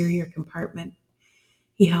interior compartment.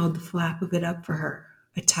 He held the flap of it up for her,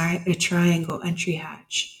 a triangle entry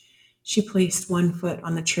hatch. She placed one foot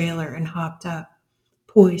on the trailer and hopped up,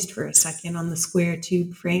 poised for a second on the square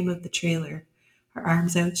tube frame of the trailer, her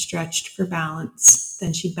arms outstretched for balance.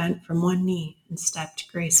 Then she bent from one knee and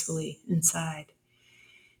stepped gracefully inside.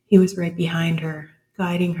 He was right behind her,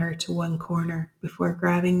 guiding her to one corner before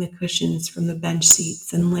grabbing the cushions from the bench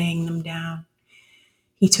seats and laying them down.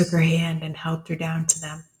 He took her hand and helped her down to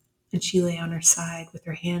them, and she lay on her side with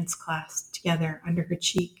her hands clasped together under her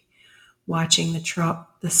cheek, watching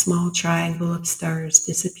the small triangle of stars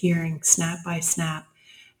disappearing snap by snap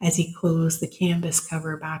as he closed the canvas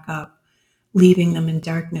cover back up, leaving them in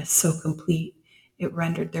darkness so complete it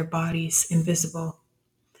rendered their bodies invisible.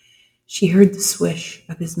 She heard the swish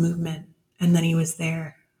of his movement, and then he was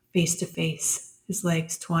there, face to face, his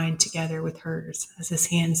legs twined together with hers as his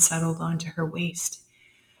hands settled onto her waist.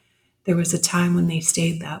 There was a time when they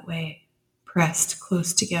stayed that way, pressed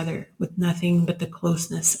close together with nothing but the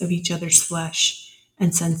closeness of each other's flesh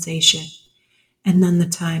and sensation. And then the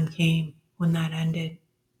time came when that ended.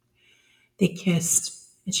 They kissed,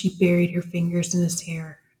 and she buried her fingers in his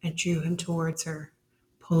hair and drew him towards her,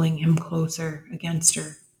 pulling him closer against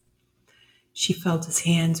her. She felt his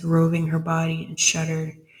hands roving her body and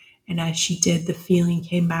shuddered, and as she did, the feeling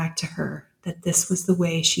came back to her that this was the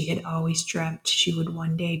way she had always dreamt she would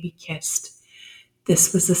one day be kissed.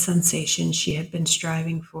 This was the sensation she had been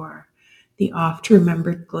striving for, the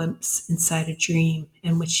oft-remembered glimpse inside a dream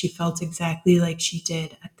in which she felt exactly like she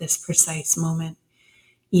did at this precise moment,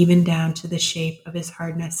 even down to the shape of his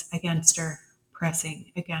hardness against her,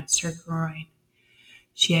 pressing against her groin.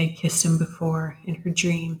 She had kissed him before in her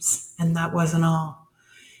dreams, and that wasn't all.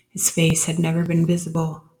 His face had never been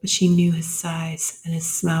visible, but she knew his size and his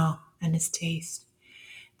smell and his taste.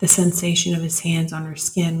 The sensation of his hands on her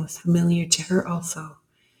skin was familiar to her also.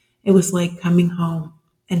 It was like coming home,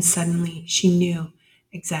 and suddenly she knew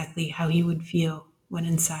exactly how he would feel went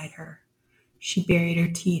inside her. She buried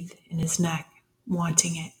her teeth in his neck,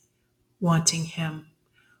 wanting it, wanting him,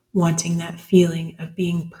 wanting that feeling of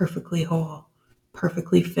being perfectly whole,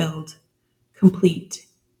 perfectly filled, complete.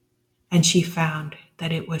 And she found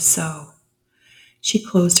that it was so. She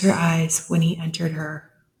closed her eyes when he entered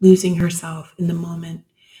her, losing herself in the moment,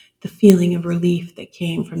 the feeling of relief that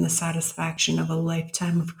came from the satisfaction of a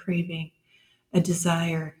lifetime of craving, a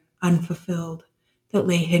desire unfulfilled that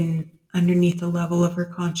lay hidden underneath the level of her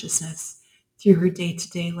consciousness through her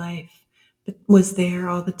day-to-day life, but was there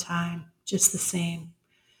all the time, just the same.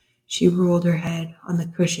 She rolled her head on the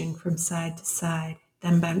cushion from side to side,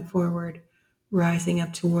 then bent forward, rising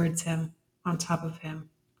up towards him, on top of him,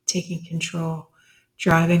 taking control,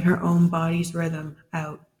 driving her own body's rhythm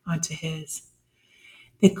out onto his.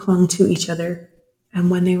 They clung to each other, and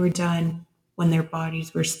when they were done, when their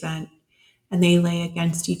bodies were spent, and they lay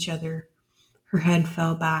against each other, her head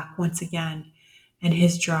fell back once again, and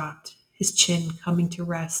his dropped, his chin coming to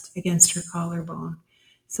rest against her collarbone,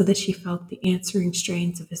 so that she felt the answering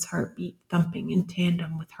strains of his heartbeat thumping in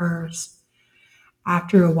tandem with hers.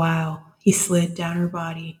 After a while, he slid down her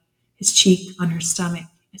body, his cheek on her stomach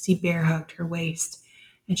as he bear hugged her waist,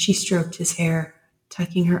 and she stroked his hair,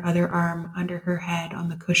 tucking her other arm under her head on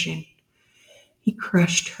the cushion. He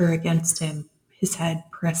crushed her against him, his head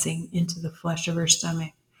pressing into the flesh of her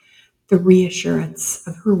stomach, the reassurance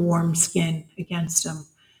of her warm skin against him,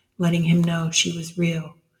 letting him know she was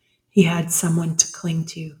real. He had someone to cling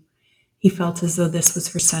to. He felt as though this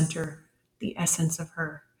was her center, the essence of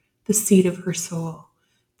her, the seat of her soul,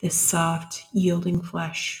 this soft, yielding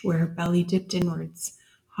flesh where her belly dipped inwards,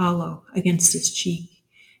 hollow against his cheek,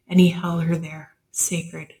 and he held her there,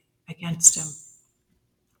 sacred, against him.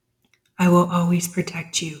 I will always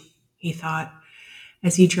protect you, he thought,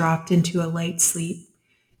 as he dropped into a light sleep,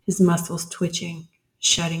 his muscles twitching,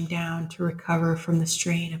 shutting down to recover from the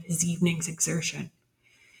strain of his evening's exertion.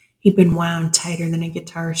 He'd been wound tighter than a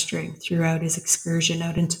guitar string throughout his excursion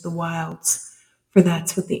out into the wilds, for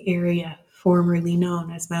that's what the area, formerly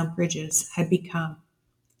known as Mount Bridges, had become.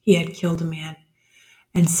 He had killed a man,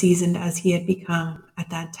 and seasoned as he had become at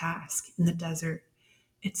that task in the desert,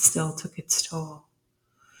 it still took its toll.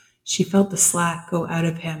 She felt the slack go out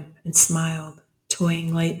of him and smiled,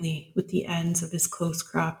 toying lightly with the ends of his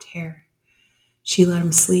close-cropped hair. She let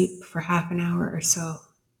him sleep for half an hour or so,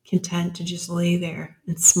 content to just lay there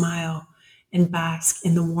and smile and bask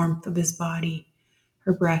in the warmth of his body,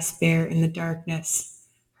 her breast bare in the darkness,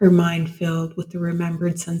 her mind filled with the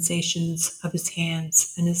remembered sensations of his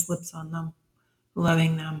hands and his lips on them,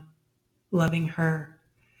 loving her.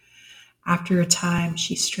 After a time,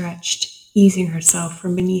 she stretched, easing herself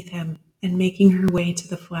from beneath him and making her way to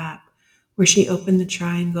the flap, where she opened the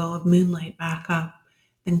triangle of moonlight back up,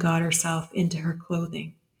 then got herself into her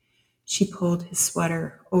clothing. She pulled his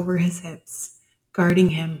sweater over his hips, guarding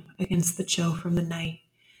him against the chill from the night,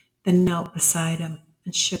 then knelt beside him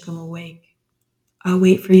and shook him awake. I'll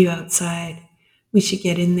wait for you outside. We should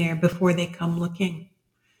get in there before they come looking.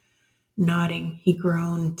 Nodding, he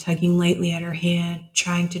groaned, tugging lightly at her hand,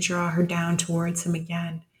 trying to draw her down towards him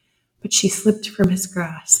again, but she slipped from his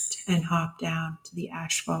grasp and hopped down to the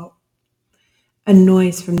asphalt. A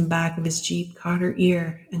noise from the back of his Jeep caught her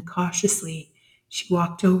ear, and cautiously she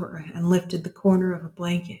walked over and lifted the corner of a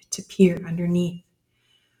blanket to peer underneath.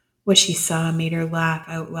 What she saw made her laugh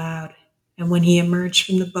out loud, and when he emerged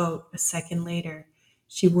from the boat a second later,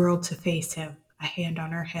 she whirled to face him, a hand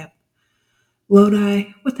on her hip.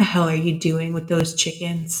 Lodi, what the hell are you doing with those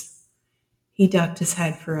chickens? He ducked his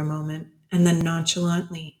head for a moment, and then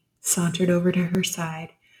nonchalantly sauntered over to her side,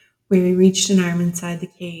 where he reached an arm inside the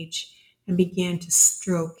cage and began to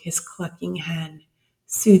stroke his clucking hen,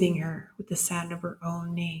 soothing her with the sound of her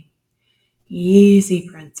own name. Easy,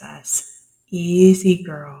 princess. Easy,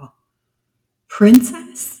 girl.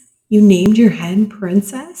 Princess? You named your hen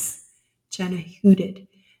Princess? Jena hooted,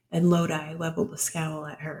 and Lodi leveled a scowl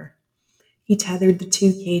at her. He tethered the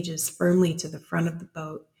two cages firmly to the front of the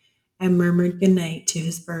boat and murmured goodnight to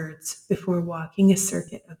his birds before walking a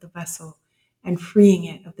circuit of the vessel and freeing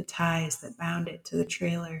it of the ties that bound it to the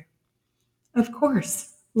trailer. Of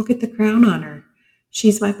course, look at the crown on her.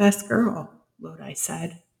 She's my best girl, Lodi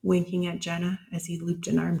said, winking at Jena as he looped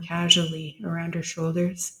an arm casually around her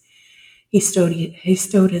shoulders. He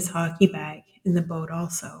stowed his hockey bag in the boat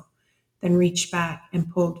also, then reached back and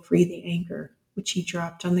pulled free the anchor, which he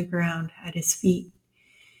dropped on the ground at his feet.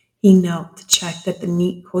 He knelt to check that the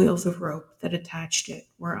neat coils of rope that attached it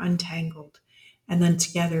were untangled, and then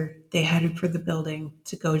together they headed for the building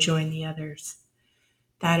to go join the others.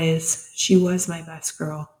 That is, she was my best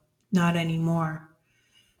girl. Not anymore.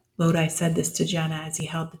 Lodi said this to Jena as he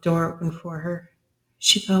held the door open for her.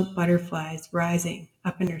 She felt butterflies rising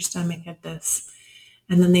up in her stomach at this,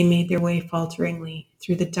 and then they made their way falteringly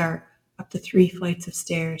through the dark up the 3 flights of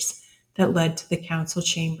stairs that led to the council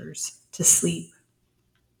chambers to sleep.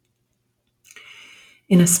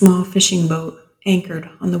 In a small fishing boat anchored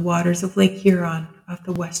on the waters of Lake Huron off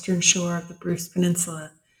the western shore of the Bruce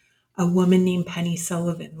Peninsula, a woman named Penny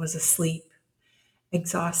Sullivan was asleep.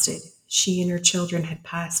 Exhausted, she and her children had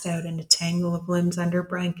passed out in a tangle of limbs under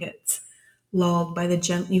blankets, lulled by the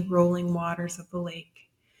gently rolling waters of the lake.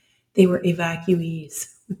 They were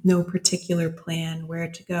evacuees with no particular plan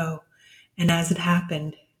where to go, and as it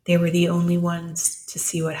happened, they were the only ones to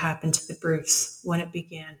see what happened to the Bruce when it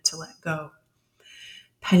began to let go.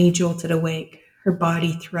 Penny jolted awake, her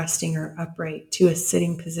body thrusting her upright to a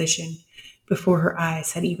sitting position before her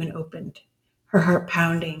eyes had even opened. Her heart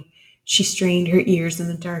pounding, she strained her ears in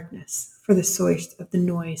the darkness for the source of the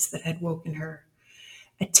noise that had woken her.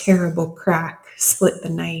 A terrible crack split the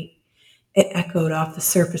night. It echoed off the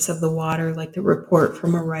surface of the water like the report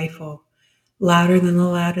from a rifle, louder than the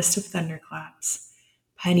loudest of thunderclaps.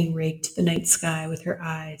 Penny raked the night sky with her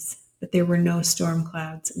eyes, but there were no storm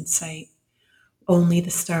clouds in sight, only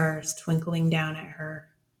the stars twinkling down at her.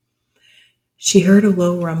 She heard a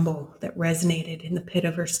low rumble that resonated in the pit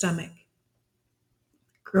of her stomach,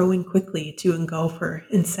 growing quickly to engulf her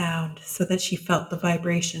in sound so that she felt the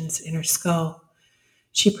vibrations in her skull.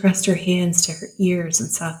 She pressed her hands to her ears and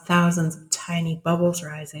saw thousands of tiny bubbles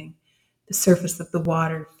rising, the surface of the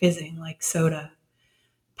water fizzing like soda.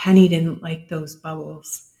 Penny didn't like those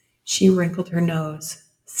bubbles. She wrinkled her nose,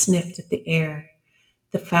 sniffed at the air.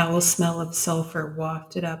 The foul smell of sulfur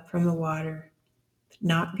wafted up from the water.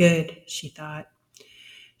 Not good, she thought.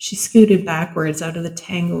 She scooted backwards out of the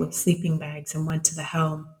tangle of sleeping bags and went to the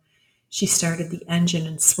helm. She started the engine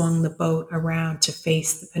and swung the boat around to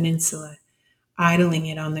face the peninsula, idling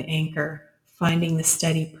it on the anchor, finding the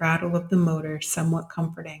steady prattle of the motor somewhat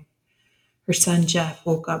comforting. Her son Jeff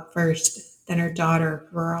woke up first, then her daughter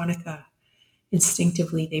Veronica.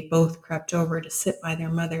 Instinctively, they both crept over to sit by their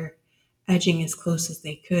mother, edging as close as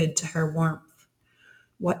they could to her warmth.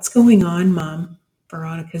 "What's going on, Mom?"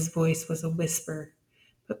 Veronica's voice was a whisper,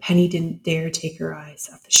 but Penny didn't dare take her eyes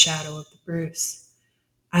off the shadow of the Bruce.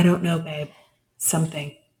 "I don't know, babe.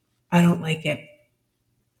 Something. I don't like it."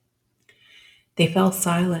 They fell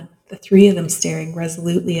silent, the three of them staring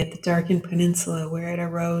resolutely at the darkened peninsula where it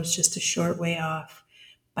arose just a short way off,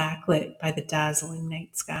 backlit by the dazzling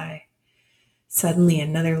night sky. Suddenly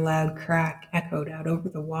another loud crack echoed out over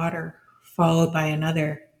the water, followed by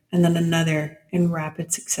another, and then another in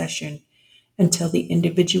rapid succession, until the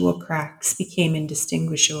individual cracks became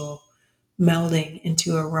indistinguishable, melding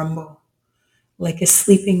into a rumble. Like a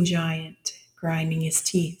sleeping giant, grinding his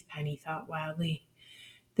teeth, Penny thought wildly.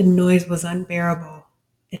 The noise was unbearable.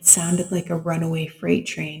 It sounded like a runaway freight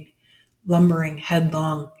train, lumbering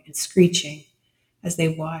headlong and screeching. As they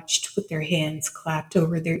watched with their hands clapped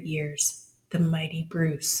over their ears, the mighty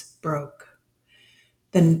Bruce broke.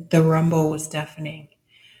 Then the rumble was deafening.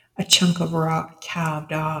 A chunk of rock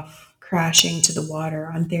calved off, crashing to the water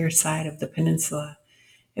on their side of the peninsula.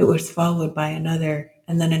 It was followed by another,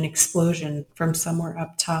 and then an explosion from somewhere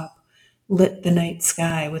up top lit the night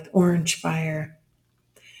sky with orange fire.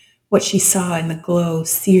 What she saw in the glow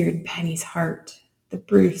seared Penny's heart. The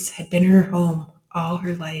Bruce had been her home all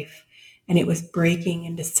her life, and it was breaking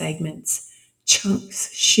into segments,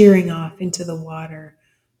 chunks shearing off into the water,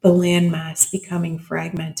 the landmass becoming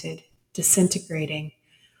fragmented, disintegrating.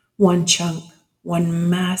 One chunk, one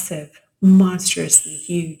massive, monstrously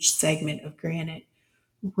huge segment of granite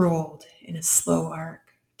rolled in a slow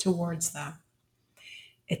arc towards them.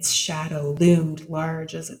 Its shadow loomed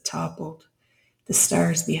large as it toppled. The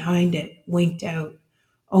stars behind it winked out,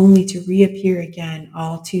 only to reappear again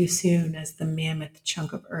all too soon as the mammoth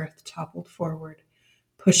chunk of earth toppled forward,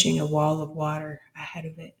 pushing a wall of water ahead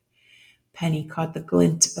of it. Penny caught the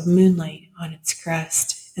glint of moonlight on its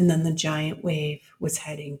crest, and then the giant wave was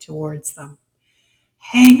heading towards them.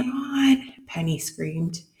 "Hang on!" Penny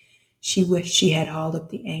screamed. She wished she had hauled up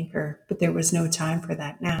the anchor, but there was no time for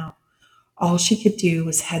that now. All she could do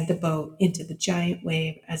was head the boat into the giant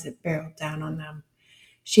wave as it barreled down on them.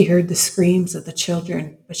 She heard the screams of the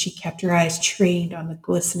children, but she kept her eyes trained on the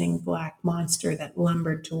glistening black monster that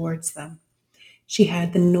lumbered towards them. She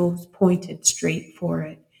had the nose pointed straight for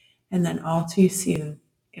it, and then all too soon,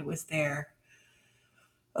 it was there.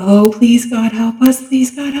 "Oh, please God help us, please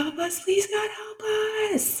God help us, please God help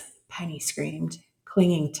us," Penny screamed,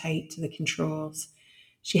 clinging tight to the controls.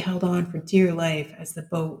 She held on for dear life as the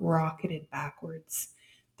boat rocketed backwards.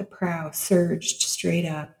 The prow surged straight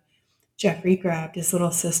up, Jeffrey grabbed his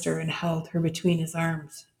little sister and held her between his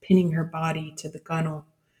arms, pinning her body to the gunwale.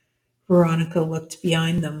 Veronica looked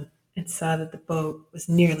behind them and saw that the boat was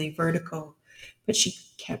nearly vertical, but she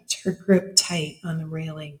kept her grip tight on the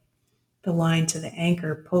railing. The line to the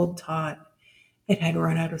anchor pulled taut. It had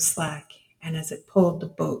run out of slack, and as it pulled, the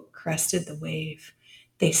boat crested the wave.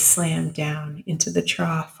 They slammed down into the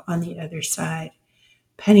trough on the other side.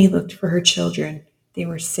 Penny looked for her children. They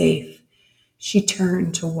were safe. She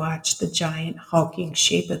turned to watch the giant hulking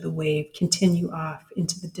shape of the wave continue off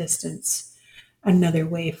into the distance. Another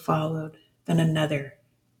wave followed, then another,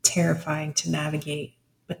 terrifying to navigate,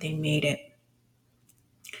 but they made it.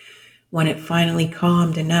 When it finally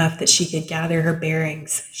calmed enough that she could gather her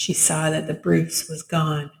bearings, she saw that the Bruce was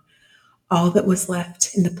gone. All that was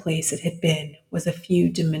left in the place it had been was a few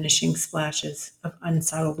diminishing splashes of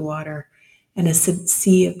unsettled water and a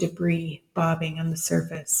sea of debris bobbing on the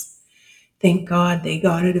surface. Thank God they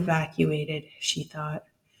got it evacuated, she thought.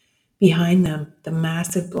 Behind them, the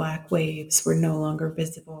massive black waves were no longer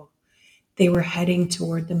visible. They were heading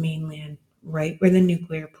toward the mainland, right where the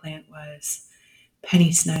nuclear plant was.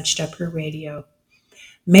 Penny snatched up her radio.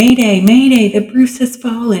 Mayday, Mayday, the Bruce has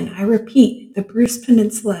fallen. I repeat, the Bruce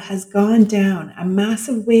Peninsula has gone down. A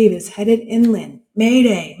massive wave is headed inland.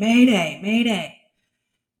 Mayday, Mayday, Mayday.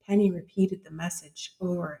 Penny repeated the message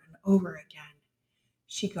over and over again.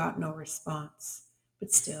 She got no response,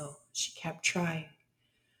 but still, she kept trying.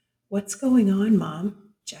 What's going on, Mom?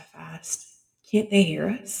 Jeff asked. Can't they hear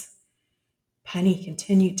us? Penny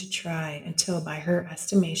continued to try until, by her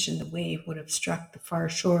estimation, the wave would have struck the far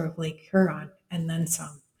shore of Lake Huron and then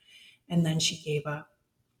some. And then she gave up.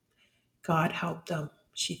 God help them,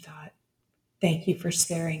 she thought. Thank you for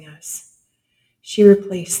sparing us. She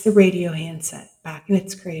replaced the radio handset back in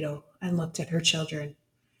its cradle and looked at her children.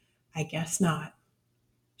 I guess not.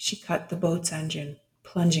 She cut the boat's engine,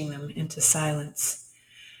 plunging them into silence.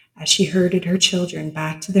 As she herded her children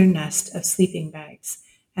back to their nest of sleeping bags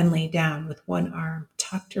and lay down with one arm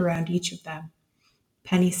tucked around each of them,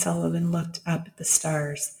 Penny Sullivan looked up at the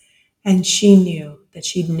stars, and she knew that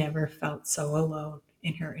she'd never felt so alone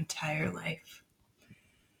in her entire life.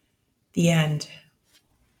 The end.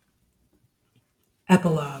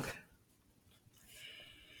 Epilogue.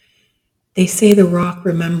 They say the rock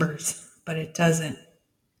remembers, but it doesn't.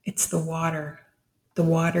 It's the water. The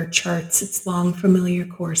water charts its long familiar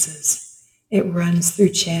courses. It runs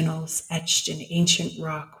through channels etched in ancient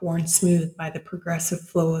rock, worn smooth by the progressive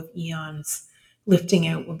flow of eons, lifting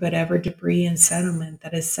out whatever debris and sediment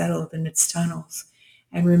that has settled in its tunnels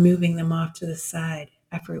and removing them off to the side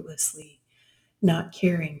effortlessly, not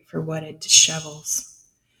caring for what it dishevels.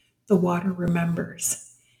 The water remembers.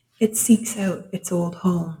 It seeks out its old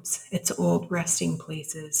homes, its old resting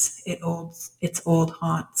places, its old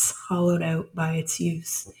haunts, hollowed out by its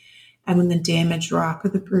use. And when the damaged rock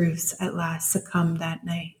of the Bruce at last succumbed that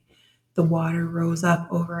night, the water rose up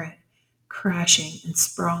over it, crashing and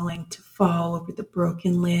sprawling to fall over the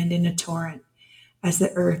broken land in a torrent, as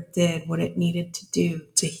the earth did what it needed to do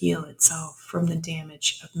to heal itself from the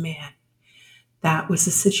damage of man. That was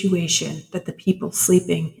the situation that the people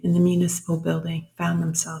sleeping in the municipal building found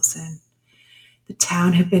themselves in. The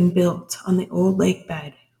town had been built on the old lake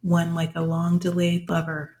bed, when, like a long-delayed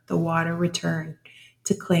lover, the water returned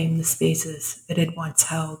to claim the spaces it had once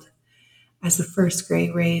held. As the first gray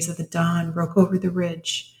rays of the dawn broke over the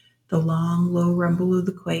ridge, the long, low rumble of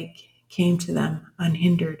the quake came to them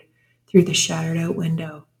unhindered through the shattered-out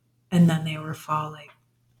window, and then they were falling.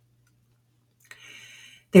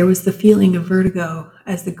 There was the feeling of vertigo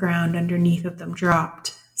as the ground underneath of them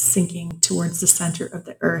dropped, sinking towards the center of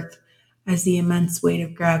the earth as the immense weight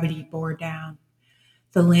of gravity bore down.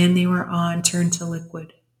 The land they were on turned to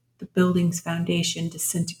liquid. The building's foundation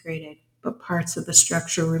disintegrated, but parts of the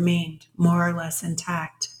structure remained more or less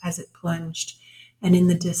intact as it plunged, and in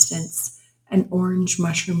the distance, an orange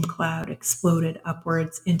mushroom cloud exploded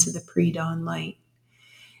upwards into the pre-dawn light.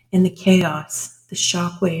 In the chaos, the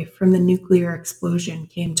shockwave from the nuclear explosion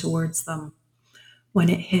came towards them. When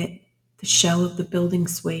it hit, the shell of the building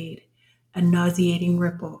swayed, a nauseating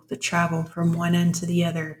ripple that traveled from one end to the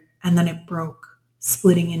other, and then it broke,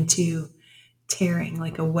 splitting in two, tearing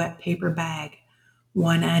like a wet paper bag,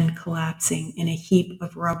 one end collapsing in a heap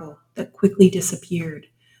of rubble that quickly disappeared,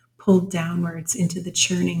 pulled downwards into the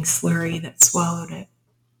churning slurry that swallowed it.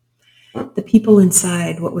 The people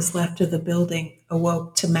inside what was left of the building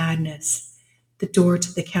awoke to madness. The door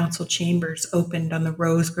to the council chambers opened on the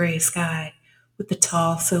rose-gray sky, with the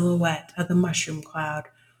tall silhouette of the mushroom cloud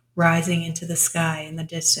rising into the sky in the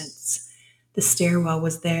distance. The stairwell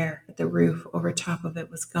was there, but the roof over top of it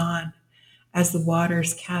was gone. As the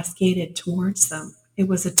waters cascaded towards them, It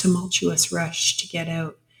was a tumultuous rush to get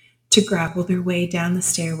out, to grapple their way down the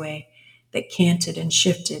stairway that canted and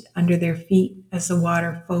shifted under their feet as the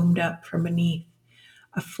water foamed up from beneath.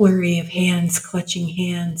 A flurry of hands clutching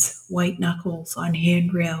hands, white knuckles on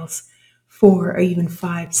handrails, 4 or even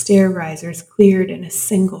 5 stair risers cleared in a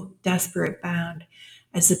single desperate bound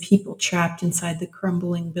as the people trapped inside the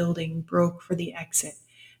crumbling building broke for the exit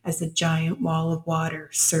as the giant wall of water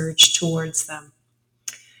surged towards them.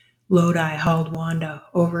 Lodi hauled Wanda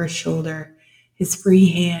over his shoulder, his free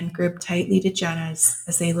hand gripped tightly to Jena's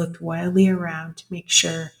as they looked wildly around to make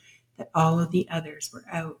sure that all of the others were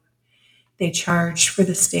out. They charged for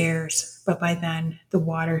the stairs, but by then the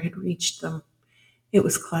water had reached them. It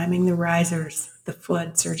was climbing the risers, the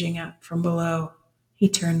flood surging up from below. He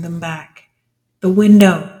turned them back. The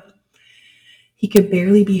window! He could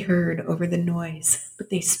barely be heard over the noise, but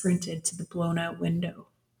they sprinted to the blown-out window.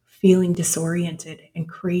 Feeling disoriented and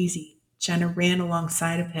crazy, Jena ran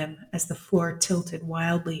alongside of him as the floor tilted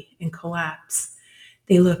wildly and collapsed.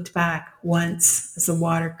 They looked back once as the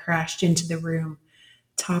water crashed into the room,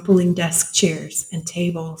 toppling desk chairs and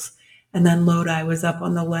tables, and then Lodi was up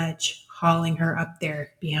on the ledge, hauling her up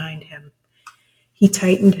there behind him. He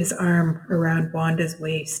tightened his arm around Wanda's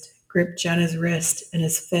waist, gripped Jena's wrist in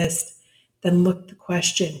his fist, then looked the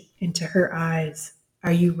question into her eyes.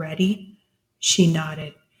 Are you ready? She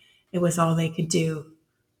nodded. It was all they could do.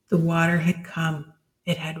 The water had come.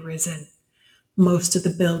 It had risen. Most of the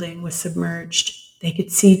building was submerged. They could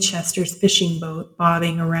see Chester's fishing boat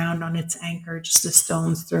bobbing around on its anchor just a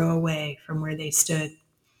stone's throw away from where they stood.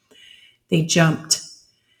 They jumped.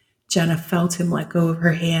 Jena felt him let go of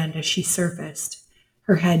her hand as she surfaced.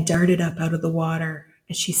 Her head darted up out of the water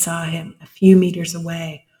as she saw him a few meters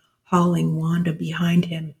away, hauling Wanda behind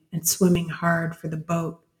him and swimming hard for the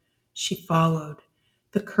boat. She followed.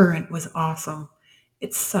 The current was awesome.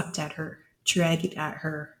 It sucked at her, dragging at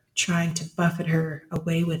her, trying to buffet her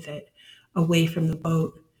away with it, away from the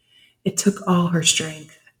boat. It took all her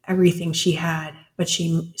strength, everything she had, but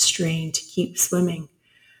she strained to keep swimming.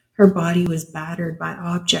 Her body was battered by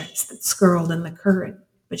objects that skirled in the current,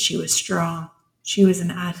 but she was strong. She was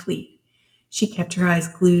an athlete. She kept her eyes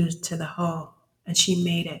glued to the hull, and she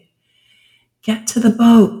made it. Get to the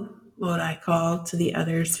boat, Lodi called to the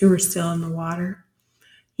others who were still in the water.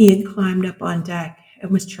 He had climbed up on deck and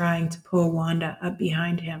was trying to pull Wanda up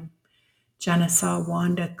behind him. Jena saw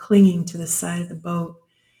Wanda clinging to the side of the boat.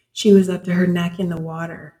 She was up to her neck in the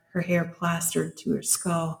water, her hair plastered to her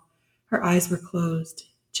skull. Her eyes were closed.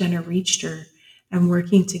 Jena reached her, and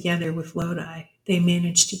working together with Lodi, they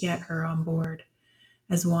managed to get her on board.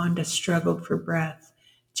 As Wanda struggled for breath,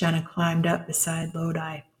 Jena climbed up beside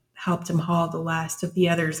Lodi, helped him haul the last of the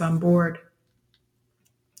others on board.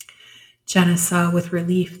 Jena saw with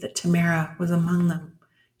relief that Tamara was among them.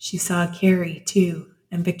 She saw Carrie, too,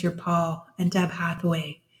 and Victor Paul, and Deb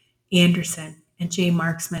Hathaway, Anderson, and Jay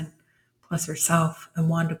Marksman, plus herself and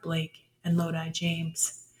Wanda Blake and Lodi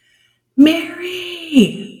James.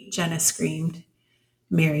 Mary! Jena screamed.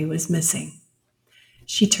 Mary was missing.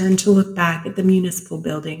 She turned to look back at the municipal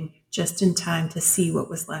building, just in time to see what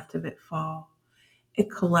was left of it fall. It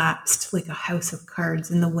collapsed like a house of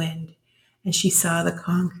cards in the wind, and she saw the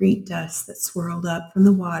concrete dust that swirled up from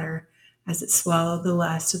the water as it swallowed the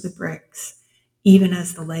last of the bricks, even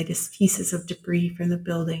as the lightest pieces of debris from the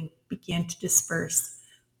building began to disperse,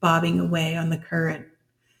 bobbing away on the current.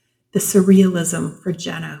 The surrealism for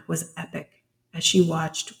Jena was epic as she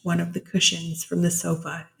watched one of the cushions from the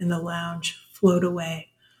sofa in the lounge float away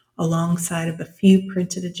alongside of a few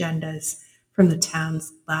printed agendas from the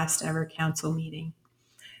town's last ever council meeting.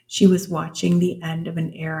 She was watching the end of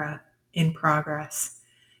an era in progress.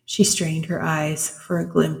 She strained her eyes for a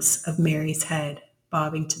glimpse of Mary's head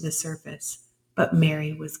bobbing to the surface, but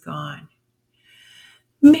Mary was gone.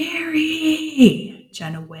 Mary!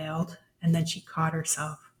 Jena wailed, and then she caught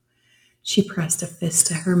herself. She pressed a fist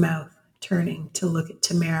to her mouth, turning to look at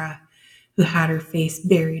Tamara, who had her face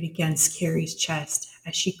buried against Carrie's chest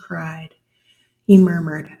as she cried. He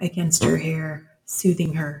murmured against her hair,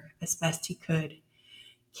 soothing her as best he could.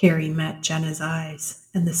 Carrie met Jena's eyes,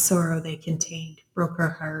 and the sorrow they contained broke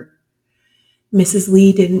her heart. Mrs.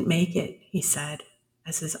 Lee didn't make it, he said,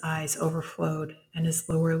 as his eyes overflowed and his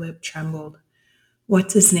lower lip trembled.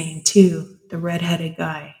 What's his name, too, the red-headed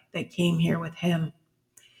guy that came here with him?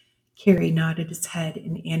 Carrie nodded his head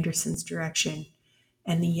in Anderson's direction,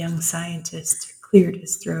 and the young scientist cleared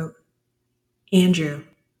his throat. Andrew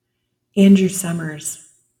Summers.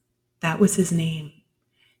 That was his name.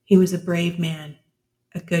 He was a brave man,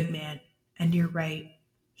 a good man, and you're right.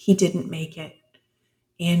 He didn't make it.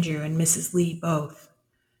 Andrew and Mrs. Lee both.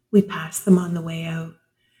 We passed them on the way out.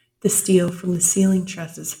 The steel from the ceiling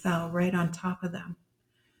trusses fell right on top of them.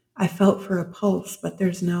 I felt for a pulse, but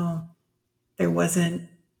there wasn't.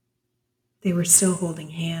 They were still holding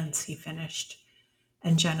hands, he finished,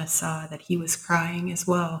 and Jena saw that he was crying as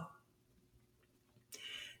well.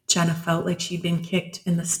 Jena felt like she'd been kicked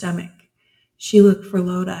in the stomach. She looked for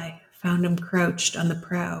Lodi, found him crouched on the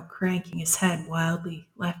prow, cranking his head wildly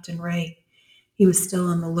left and right. He was still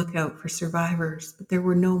on the lookout for survivors, but there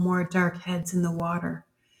were no more dark heads in the water.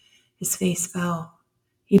 His face fell.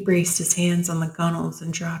 He braced his hands on the gunwales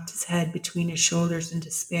and dropped his head between his shoulders in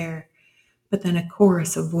despair, but then a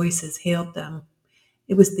chorus of voices hailed them.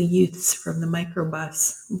 It was the youths from the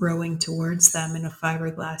microbus rowing towards them in a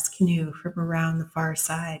fiberglass canoe from around the far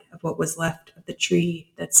side of what was left of the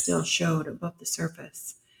tree that still showed above the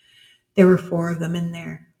surface. There were 4 of them in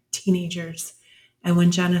there, teenagers, and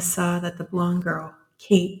when Jena saw that the blonde girl,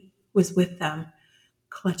 Cate, was with them,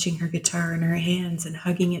 clutching her guitar in her hands and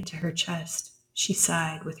hugging it to her chest, she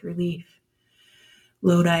sighed with relief.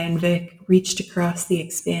 Lodi and Vic reached across the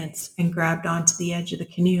expanse and grabbed onto the edge of the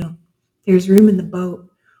canoe. There's room in the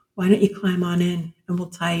boat. Why don't you climb on in and we'll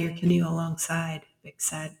tie your canoe alongside, Vic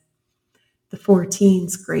said. The 4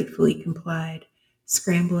 teens gratefully complied,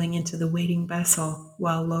 scrambling into the waiting vessel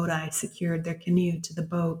while Lodi secured their canoe to the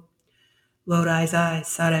boat. Lodi's eyes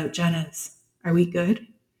sought out Jena's. Are we good?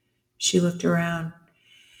 She looked around.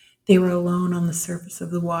 They were alone on the surface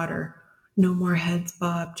of the water. No more heads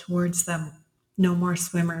bobbed towards them. No more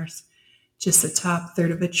swimmers. Just the top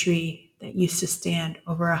third of a tree that used to stand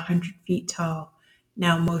over 100 feet tall,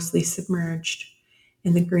 now mostly submerged.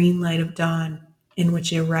 In the green light of dawn, in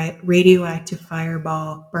which a radioactive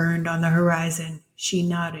fireball burned on the horizon, she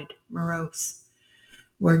nodded, morose.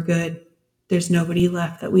 We're good. There's nobody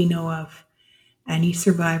left that we know of. Any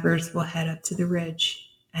survivors will head up to the ridge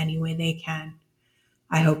any way they can.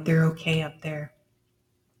 I hope they're okay up there.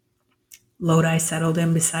 Lodi settled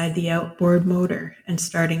in beside the outboard motor and,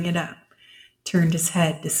 starting it up, turned his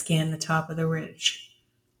head to scan the top of the ridge.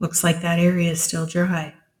 Looks like that area is still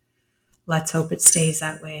dry. Let's hope it stays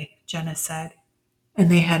that way, Jena said,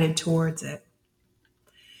 and they headed towards it.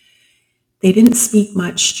 They didn't speak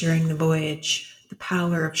much during the voyage. The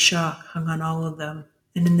pallor of shock hung on all of them,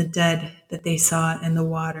 and in the dead that they saw in the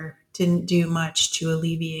water didn't do much to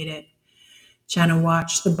alleviate it. Jena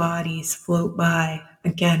watched the bodies float by,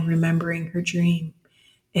 again remembering her dream.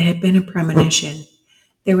 It had been a premonition.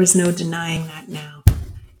 There was no denying that now.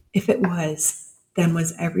 If it was, then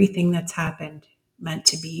was everything that's happened meant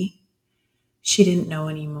to be? She didn't know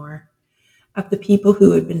anymore. Of the people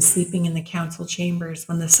who had been sleeping in the council chambers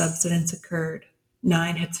when the subsidence occurred,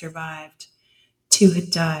 9 had survived. 2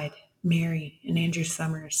 had died, Mary and Andrew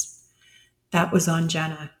Summers. That was on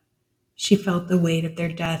Jena. She felt the weight of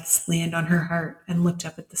their deaths land on her heart and looked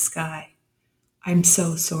up at the sky. I'm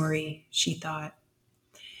so sorry, she thought.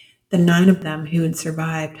 The 9 of them who had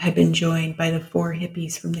survived had been joined by the 4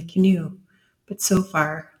 hippies from the canoe, but so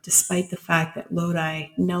far, despite the fact that Lodi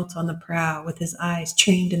knelt on the prow with his eyes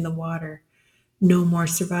trained in the water, no more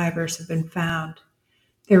survivors have been found.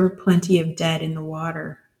 There were plenty of dead in the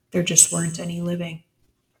water. There just weren't any living.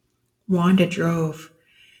 Wanda drove.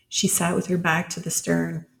 She sat with her back to the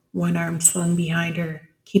stern, one arm slung behind her,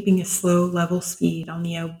 keeping a slow, level speed on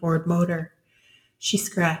the outboard motor. She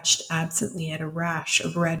scratched absently at a rash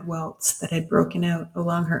of red welts that had broken out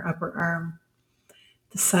along her upper arm.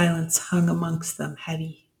 The silence hung amongst them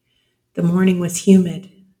heavy. The morning was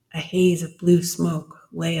humid. A haze of blue smoke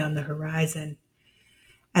lay on the horizon.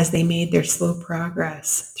 As they made their slow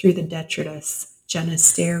progress through the detritus, Jena's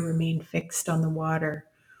stare remained fixed on the water,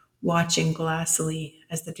 watching glassily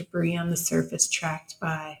as the debris on the surface tracked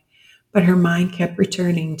by, but her mind kept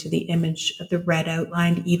returning to the image of the red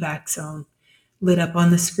outlined evac zone lit up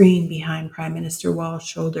on the screen behind Prime Minister Wall's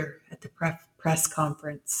shoulder at the press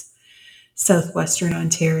conference. Southwestern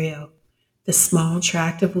Ontario, the small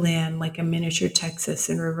tract of land like a miniature Texas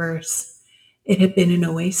in reverse. It had been an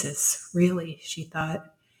oasis, really, she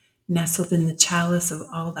thought, nestled in the chalice of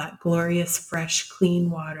all that glorious, fresh, clean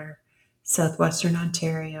water. Southwestern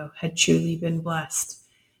Ontario had truly been blessed.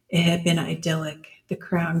 It had been idyllic, the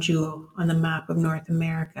crown jewel on the map of North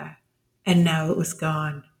America, and now it was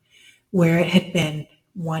gone. Where it had been,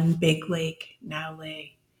 one big lake now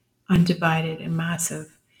lay, undivided and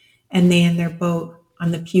massive, and they and their boat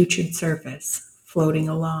on the putrid surface, floating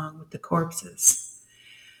along with the corpses.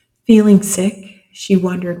 Feeling sick, she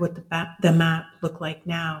wondered what the map looked like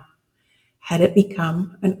now. Had it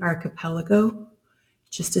become an archipelago?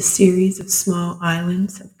 Just a series of small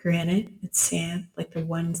islands of granite and sand like the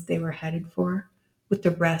ones they were headed for, with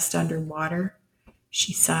the rest underwater?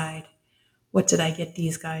 She sighed. What did I get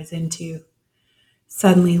these guys into?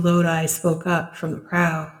 Suddenly, Lodi spoke up from the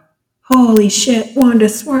prow. Holy shit, Wanda,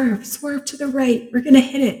 swerve, swerve to the right, we're gonna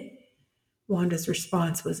hit it. Wanda's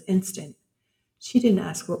response was instant. She didn't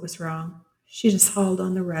ask what was wrong. She just hauled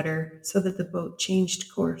on the rudder so that the boat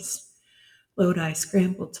changed course. Lodi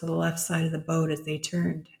scrambled to the left side of the boat as they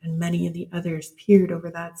turned, and many of the others peered over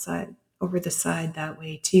the side that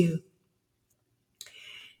way too.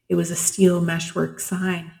 It was a steel meshwork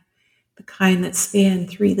sign, the kind that spanned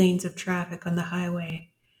 3 lanes of traffic on the highway.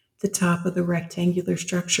 The top of the rectangular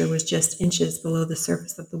structure was just inches below the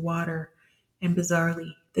surface of the water, and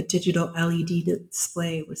bizarrely, the digital LED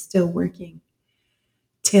display was still working.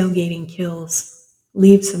 Tailgating kills.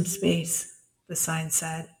 Leave some space, the sign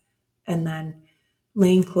said, and then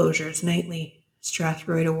lane closures nightly,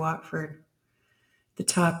 Strathroy to Watford. The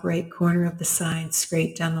top right corner of the sign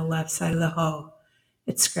scraped down the left side of the hull.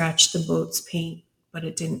 It scratched the boat's paint, but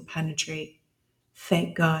it didn't penetrate.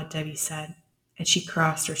 Thank God, Debbie said, and she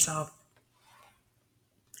crossed herself.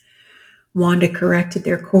 Wanda corrected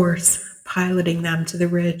their course, piloting them to the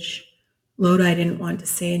ridge. Lodi didn't want to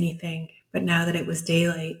say anything, but now that it was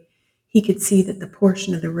daylight, he could see that the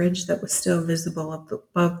portion of the ridge that was still visible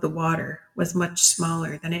above the water was much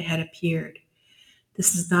smaller than it had appeared.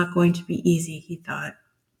 This is not going to be easy, he thought.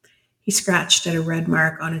 He scratched at a red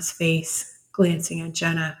mark on his face, glancing at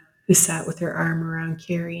Jena, who sat with her arm around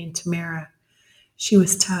Carrie and Tamara. She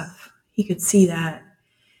was tough. He could see that.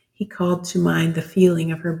 He called to mind the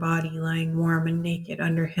feeling of her body lying warm and naked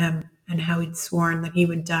under him, and how he'd sworn that he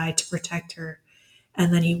would die to protect her,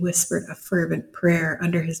 and then he whispered a fervent prayer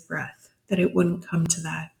under his breath that it wouldn't come to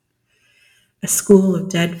that. A school of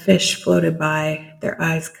dead fish floated by, their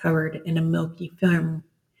eyes covered in a milky film.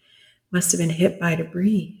 Must have been hit by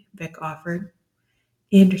debris, Vic offered.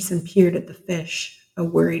 Anderson peered at the fish, a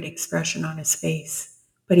worried expression on his face,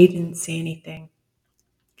 but he didn't say anything.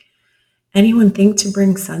 Anyone think to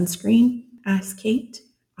bring sunscreen? Asked Kate,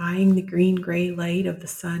 eyeing the green-gray light of the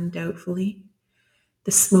sun doubtfully.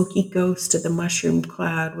 The smoky ghost of the mushroom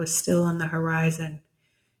cloud was still on the horizon.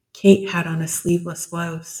 Kate had on a sleeveless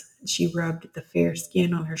blouse, and she rubbed the fair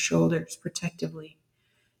skin on her shoulders protectively.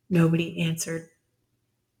 Nobody answered.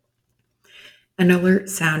 An alert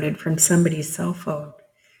sounded from somebody's cell phone.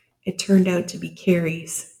 It turned out to be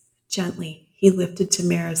Carrie's. Gently, he lifted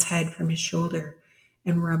Tamara's head from his shoulder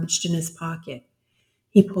and rummaged in his pocket.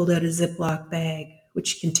 He pulled out a Ziploc bag,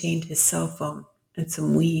 which contained his cell phone and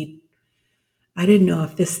some weed. I didn't know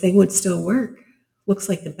if this thing would still work. Looks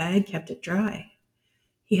like the bag kept it dry.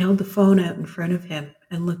 He held the phone out in front of him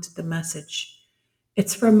and looked at the message.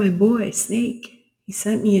 It's from my boy, Snake. He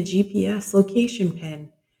sent me a GPS location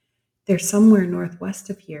pin. They're somewhere northwest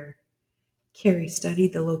of here. Carrie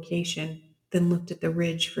studied the location, then looked at the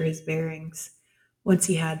ridge for his bearings. Once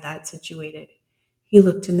he had that situated, he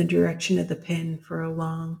looked in the direction of the pin for a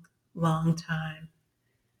long, long time.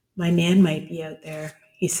 My man might be out there,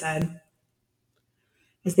 he said.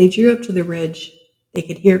 As they drew up to the ridge, they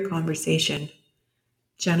could hear conversation.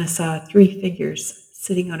 Jena saw 3 figures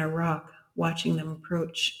sitting on a rock, watching them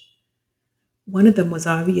approach. One of them was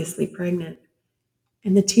obviously pregnant,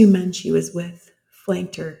 and the 2 men she was with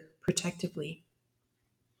flanked her protectively.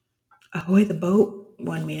 Ahoy the boat,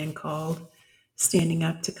 one man called, standing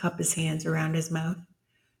up to cup his hands around his mouth.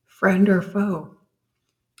 Friend or foe?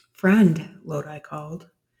 Friend, Lodi called.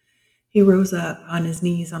 He rose up on his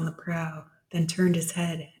knees on the prow, then turned his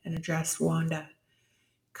head and addressed Wanda.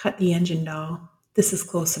 Cut the engine, doll. This is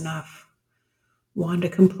close enough. Wanda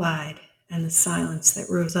complied, and the silence that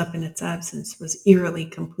rose up in its absence was eerily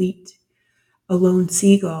complete. A lone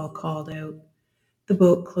seagull called out. The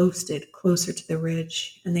boat coasted closer to the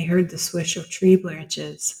ridge, and they heard the swish of tree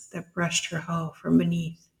branches that brushed her hull from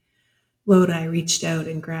beneath. Lodi reached out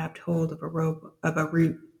and grabbed hold of a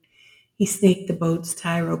root. He snaked the boat's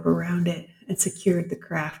tie rope around it and secured the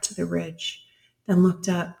craft to the ridge, then looked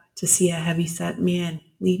up to see a heavy-set man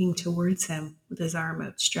leading towards him with his arm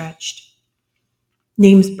outstretched.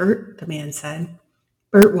 Name's Bert, the man said.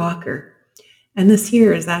 Bert Walker. And this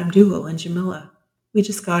here is Abdul and Jamila. We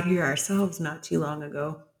just got here ourselves not too long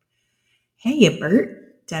ago. Hey,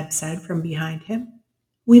 Bert, Deb said from behind him.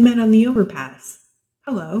 We met on the overpass.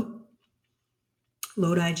 Hello.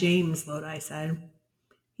 Lodi James, Lodi said.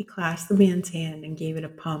 He clasped the man's hand and gave it a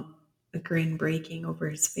pump, a grin breaking over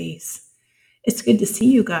his face. It's good to see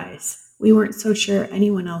you guys. We weren't so sure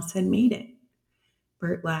anyone else had made it.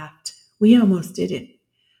 Bert laughed. We almost didn't.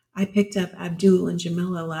 I picked up Abdul and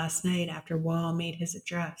Jamila last night after Wall made his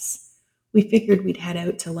address. We figured we'd head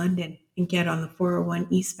out to London and get on the 401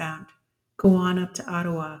 eastbound, go on up to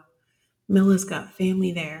Ottawa. Milla's got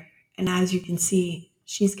family there, and as you can see,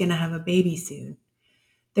 she's going to have a baby soon.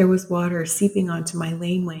 There was water seeping onto my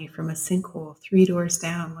laneway from a sinkhole 3 doors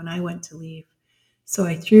down when I went to leave, so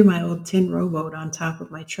I threw my old tin rowboat on top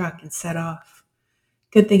of my truck and set off.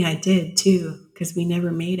 Good thing I did, too, because we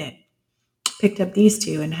never made it. Picked up these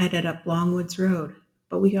two and headed up Longwoods Road,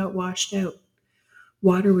 but we got washed out.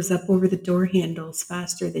 Water was up over the door handles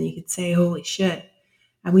faster than you could say holy shit,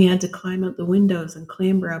 and we had to climb out the windows and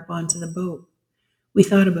clamber up onto the boat. We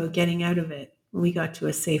thought about getting out of it when we got to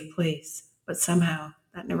a safe place, but somehow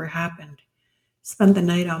that never happened. Spent the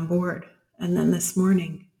night on board, and then this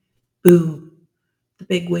morning, boom, the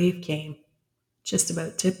big wave came. Just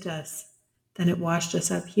about tipped us. Then it washed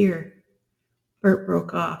us up here. Bert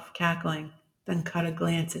broke off, cackling, then caught a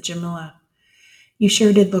glance at Jamila. You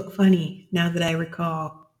sure did look funny, now that I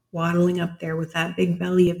recall, waddling up there with that big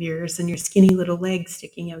belly of yours and your skinny little legs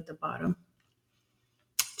sticking out the bottom.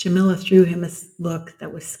 Jamila threw him a look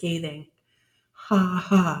that was scathing. Ha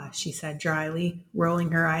ha, she said dryly,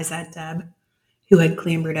 rolling her eyes at Deb, who had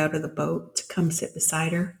clambered out of the boat to come sit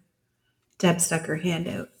beside her. Deb stuck her hand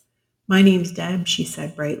out. My name's Deb, she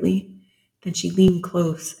said brightly. Then she leaned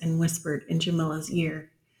close and whispered in Jamila's ear,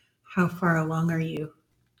 How far along are you?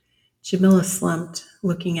 Jamila slumped,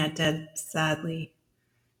 looking at Deb sadly.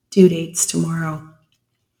 Due date's tomorrow.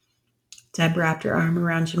 Deb wrapped her arm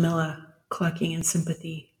around Jamila, clucking in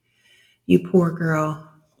sympathy. You poor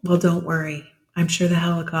girl. Well, don't worry. I'm sure the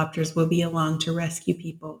helicopters will be along to rescue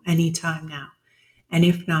people any time now. And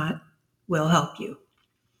if not, we'll help you.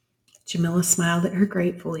 Jamila smiled at her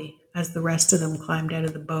gratefully as the rest of them climbed out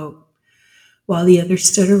of the boat. While the others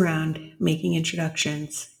stood around, making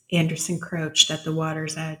introductions, Anderson crouched at the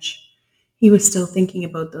water's edge. He was still thinking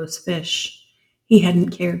about those fish. He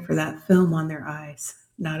hadn't cared for that film on their eyes,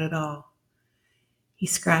 not at all. He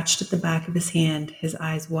scratched at the back of his hand, his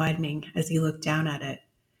eyes widening as he looked down at it.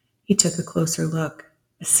 He took a closer look.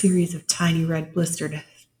 A series of tiny red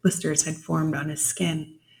blisters had formed on his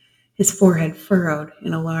skin, his forehead furrowed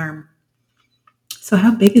in alarm. So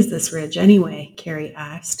how big is this ridge anyway? Carrie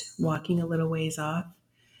asked, walking a little ways off.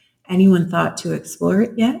 Anyone thought to explore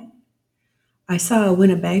it yet? I saw a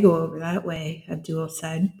Winnebago over that way, Abdul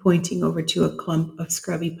said, pointing over to a clump of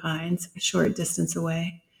scrubby pines a short distance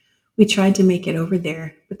away. We tried to make it over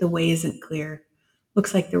there, but the way isn't clear.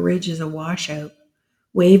 Looks like the ridge is a washout.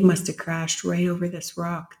 Wave must have crashed right over this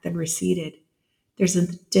rock, then receded. There's a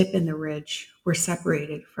dip in the ridge. We're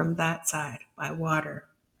separated from that side by water.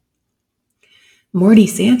 Morty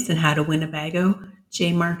Sampson had a Winnebago,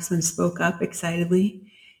 Jay Marksman spoke up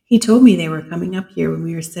excitedly. He told me they were coming up here when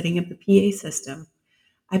we were setting up the PA system.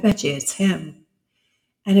 I bet you it's him.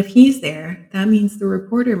 And if he's there, that means the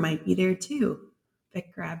reporter might be there too.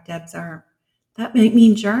 Vic grabbed Deb's arm. That might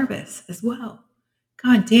mean Jarvis as well.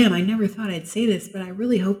 God damn, I never thought I'd say this, but I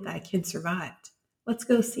really hope that kid survived. Let's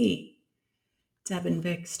go see. Deb and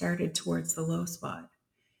Vic started towards the low spot.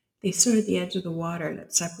 They stood at the edge of the water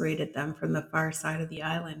that separated them from the far side of the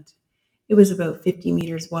island. It was about 50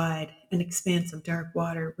 meters wide, an expanse of dark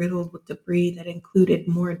water riddled with debris that included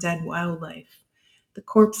more dead wildlife. The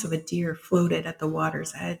corpse of a deer floated at the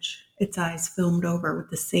water's edge, its eyes filmed over with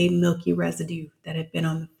the same milky residue that had been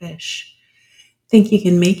on the fish. Think you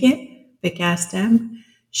can make it? Vic asked Deb,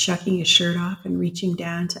 shucking his shirt off and reaching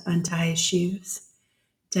down to untie his shoes.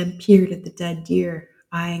 Deb peered at the dead deer,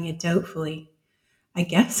 eyeing it doubtfully. I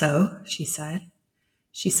guess so, she said.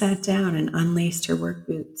 She sat down and unlaced her work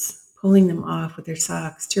boots, pulling them off with her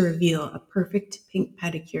socks to reveal a perfect pink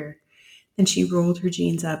pedicure. Then she rolled her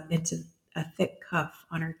jeans up into a thick cuff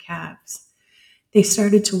on her calves. They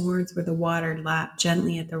started towards where the water lapped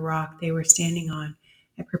gently at the rock they were standing on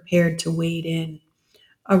and prepared to wade in.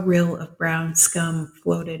 A rill of brown scum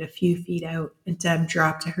floated a few feet out, and Deb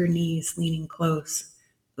dropped to her knees, leaning close.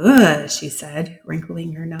 Ugh, she said,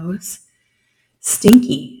 wrinkling her nose.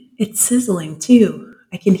 Stinky. It's sizzling, too.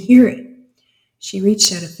 I can hear it. She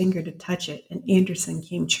reached out a finger to touch it, and Anderson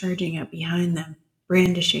came charging up behind them,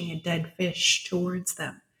 brandishing a dead fish towards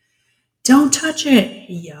them. Don't touch it,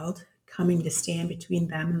 he yelled, coming to stand between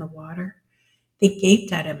them and the water. They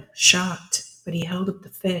gaped at him, shocked, but he held up the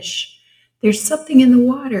fish. There's something in the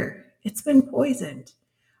water. It's been poisoned.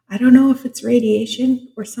 I don't know if it's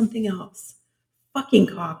radiation or something else. Fucking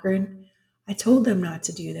Cochrane. I told them not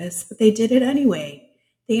to do this, but they did it anyway.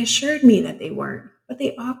 They assured me that they weren't, but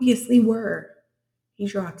they obviously were. He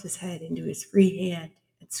dropped his head into his free hand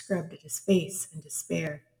and scrubbed at his face in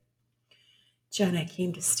despair. Jena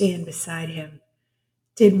came to stand beside him.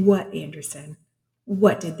 Did what, Anderson?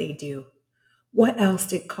 What did they do? What else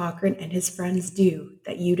did Cochrane and his friends do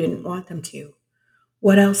that you didn't want them to?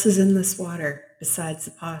 What else is in this water besides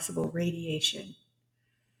the possible radiation?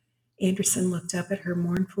 Anderson looked up at her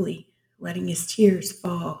mournfully. letting his tears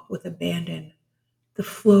fall with abandon. The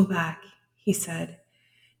flow back, he said.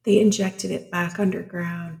 They injected it back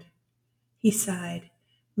underground. He sighed,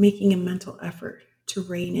 making a mental effort to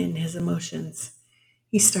rein in his emotions.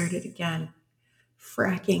 He started again.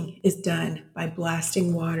 Fracking is done by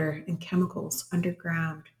blasting water and chemicals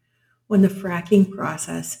underground. When the fracking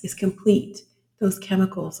process is complete, those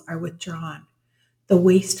chemicals are withdrawn. The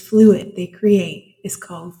waste fluid they create is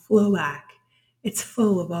called flowback. It's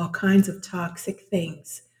full of all kinds of toxic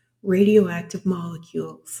things, radioactive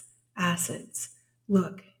molecules, acids.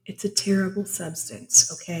 Look, it's a terrible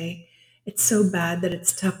substance, okay? It's so bad that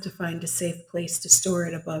it's tough to find a safe place to store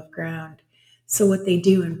it above ground. So, what they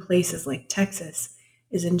do in places like Texas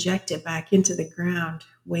is inject it back into the ground,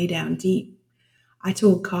 way down deep. I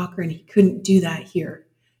told Cochrane he couldn't do that here,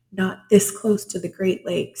 not this close to the Great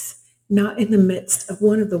Lakes, not in the midst of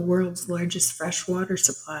one of the world's largest freshwater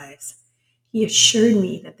supplies. He assured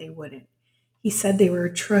me that they wouldn't. He said they were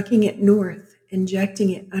trucking it north,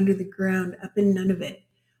 injecting it under the ground up in Nunavut.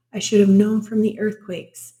 I should have known from the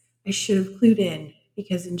earthquakes. I should have clued in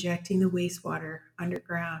because injecting the wastewater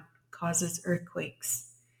underground causes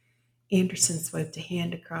earthquakes. Anderson swiped a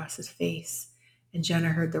hand across his face, and Jena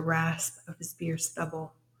heard the rasp of his beer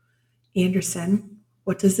stubble. Anderson,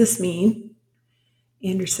 what does this mean?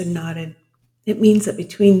 Anderson nodded. It means that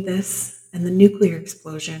between this and the nuclear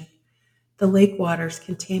explosion, the lake water's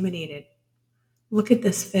contaminated. Look at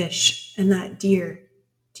this fish and that deer.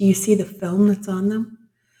 Do you see the film that's on them?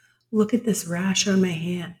 Look at this rash on my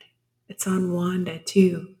hand. It's on Wanda,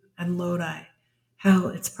 too, and Lodi. Hell,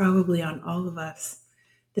 it's probably on all of us.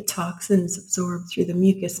 The toxins absorb through the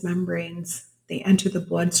mucous membranes. They enter the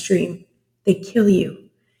bloodstream. They kill you.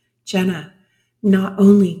 Jena, not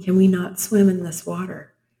only can we not swim in this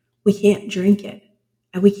water, we can't drink it,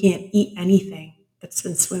 and we can't eat anything that's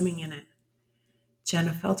been swimming in it.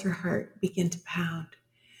 Jena felt her heart begin to pound.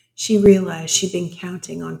 She realized she'd been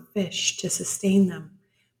counting on fish to sustain them,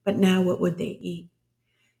 but now what would they eat?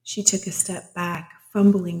 She took a step back,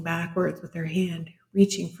 fumbling backwards with her hand,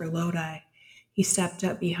 reaching for Lodi. He stepped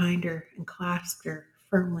up behind her and clasped her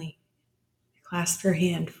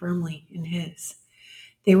hand firmly in his.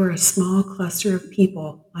 They were a small cluster of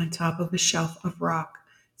people on top of a shelf of rock,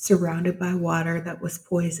 surrounded by water that was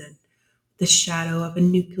poison, the shadow of a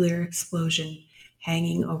nuclear explosion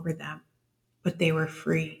hanging over them. But they were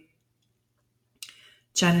free.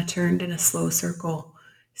 Jena turned in a slow circle,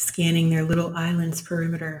 scanning their little island's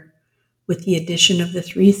perimeter. With the addition of the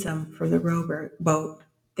threesome for the rowboat,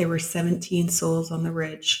 there were 17 souls on the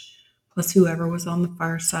ridge, plus whoever was on the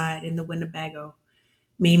far side in the Winnebago.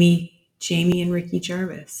 Mamie, Jamie, and Ricky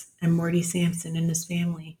Jarvis, and Morty Sampson and his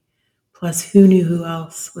family, plus who knew who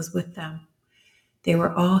else was with them. They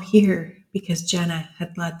were all here because Jena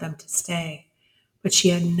had led them to stay, but she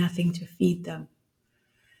had nothing to feed them.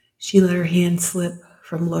 She let her hand slip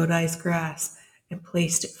from Lodi's grasp and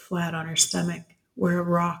placed it flat on her stomach, where a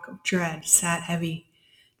rock of dread sat heavy.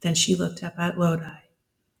 Then she looked up at Lodi.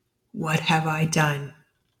 What have I done?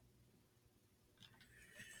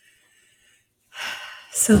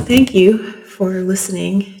 So thank you for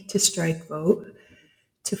listening to Strike Vote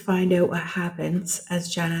to find out what happens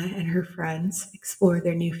as Jena and her friends explore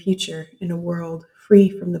their new future in a world free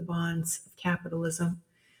from the bonds of capitalism.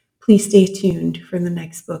 Please stay tuned for the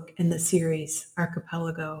next book in the series,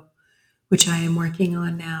 Archipelago, which I am working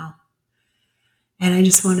on now. And I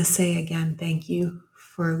just want to say again, thank you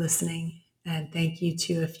for listening. And thank you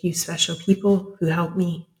to a few special people who helped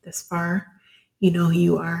me this far. You know who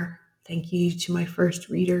you are. Thank you to my first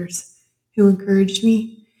readers who encouraged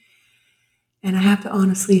me. And I have to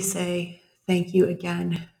honestly say thank you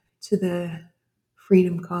again to the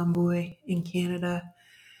Freedom Convoy in Canada.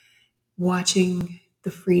 Watching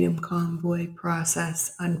the Freedom Convoy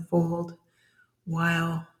process unfold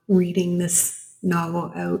while reading this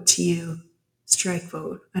novel out to you, Strike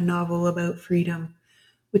Vote, a novel about freedom,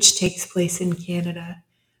 which takes place in Canada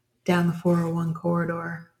down the 401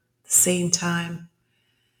 corridor, the same time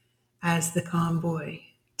as the convoy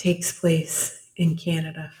takes place in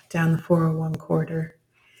Canada down the 401 corridor.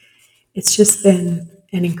 It's just been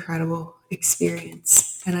an incredible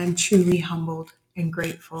experience, and I'm truly humbled and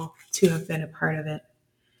grateful to have been a part of it.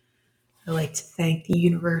 I'd like to thank the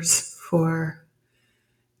universe for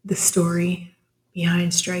the story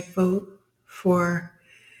behind Strike Vote, for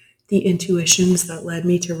the intuitions that led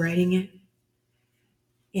me to writing it,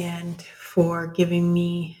 and for giving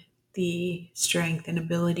me the strength and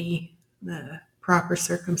ability, the proper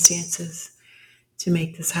circumstances to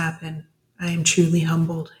make this happen. I am truly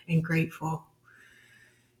humbled and grateful.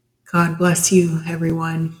 God bless you,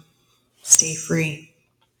 everyone. Stay free.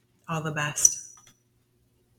 All the best.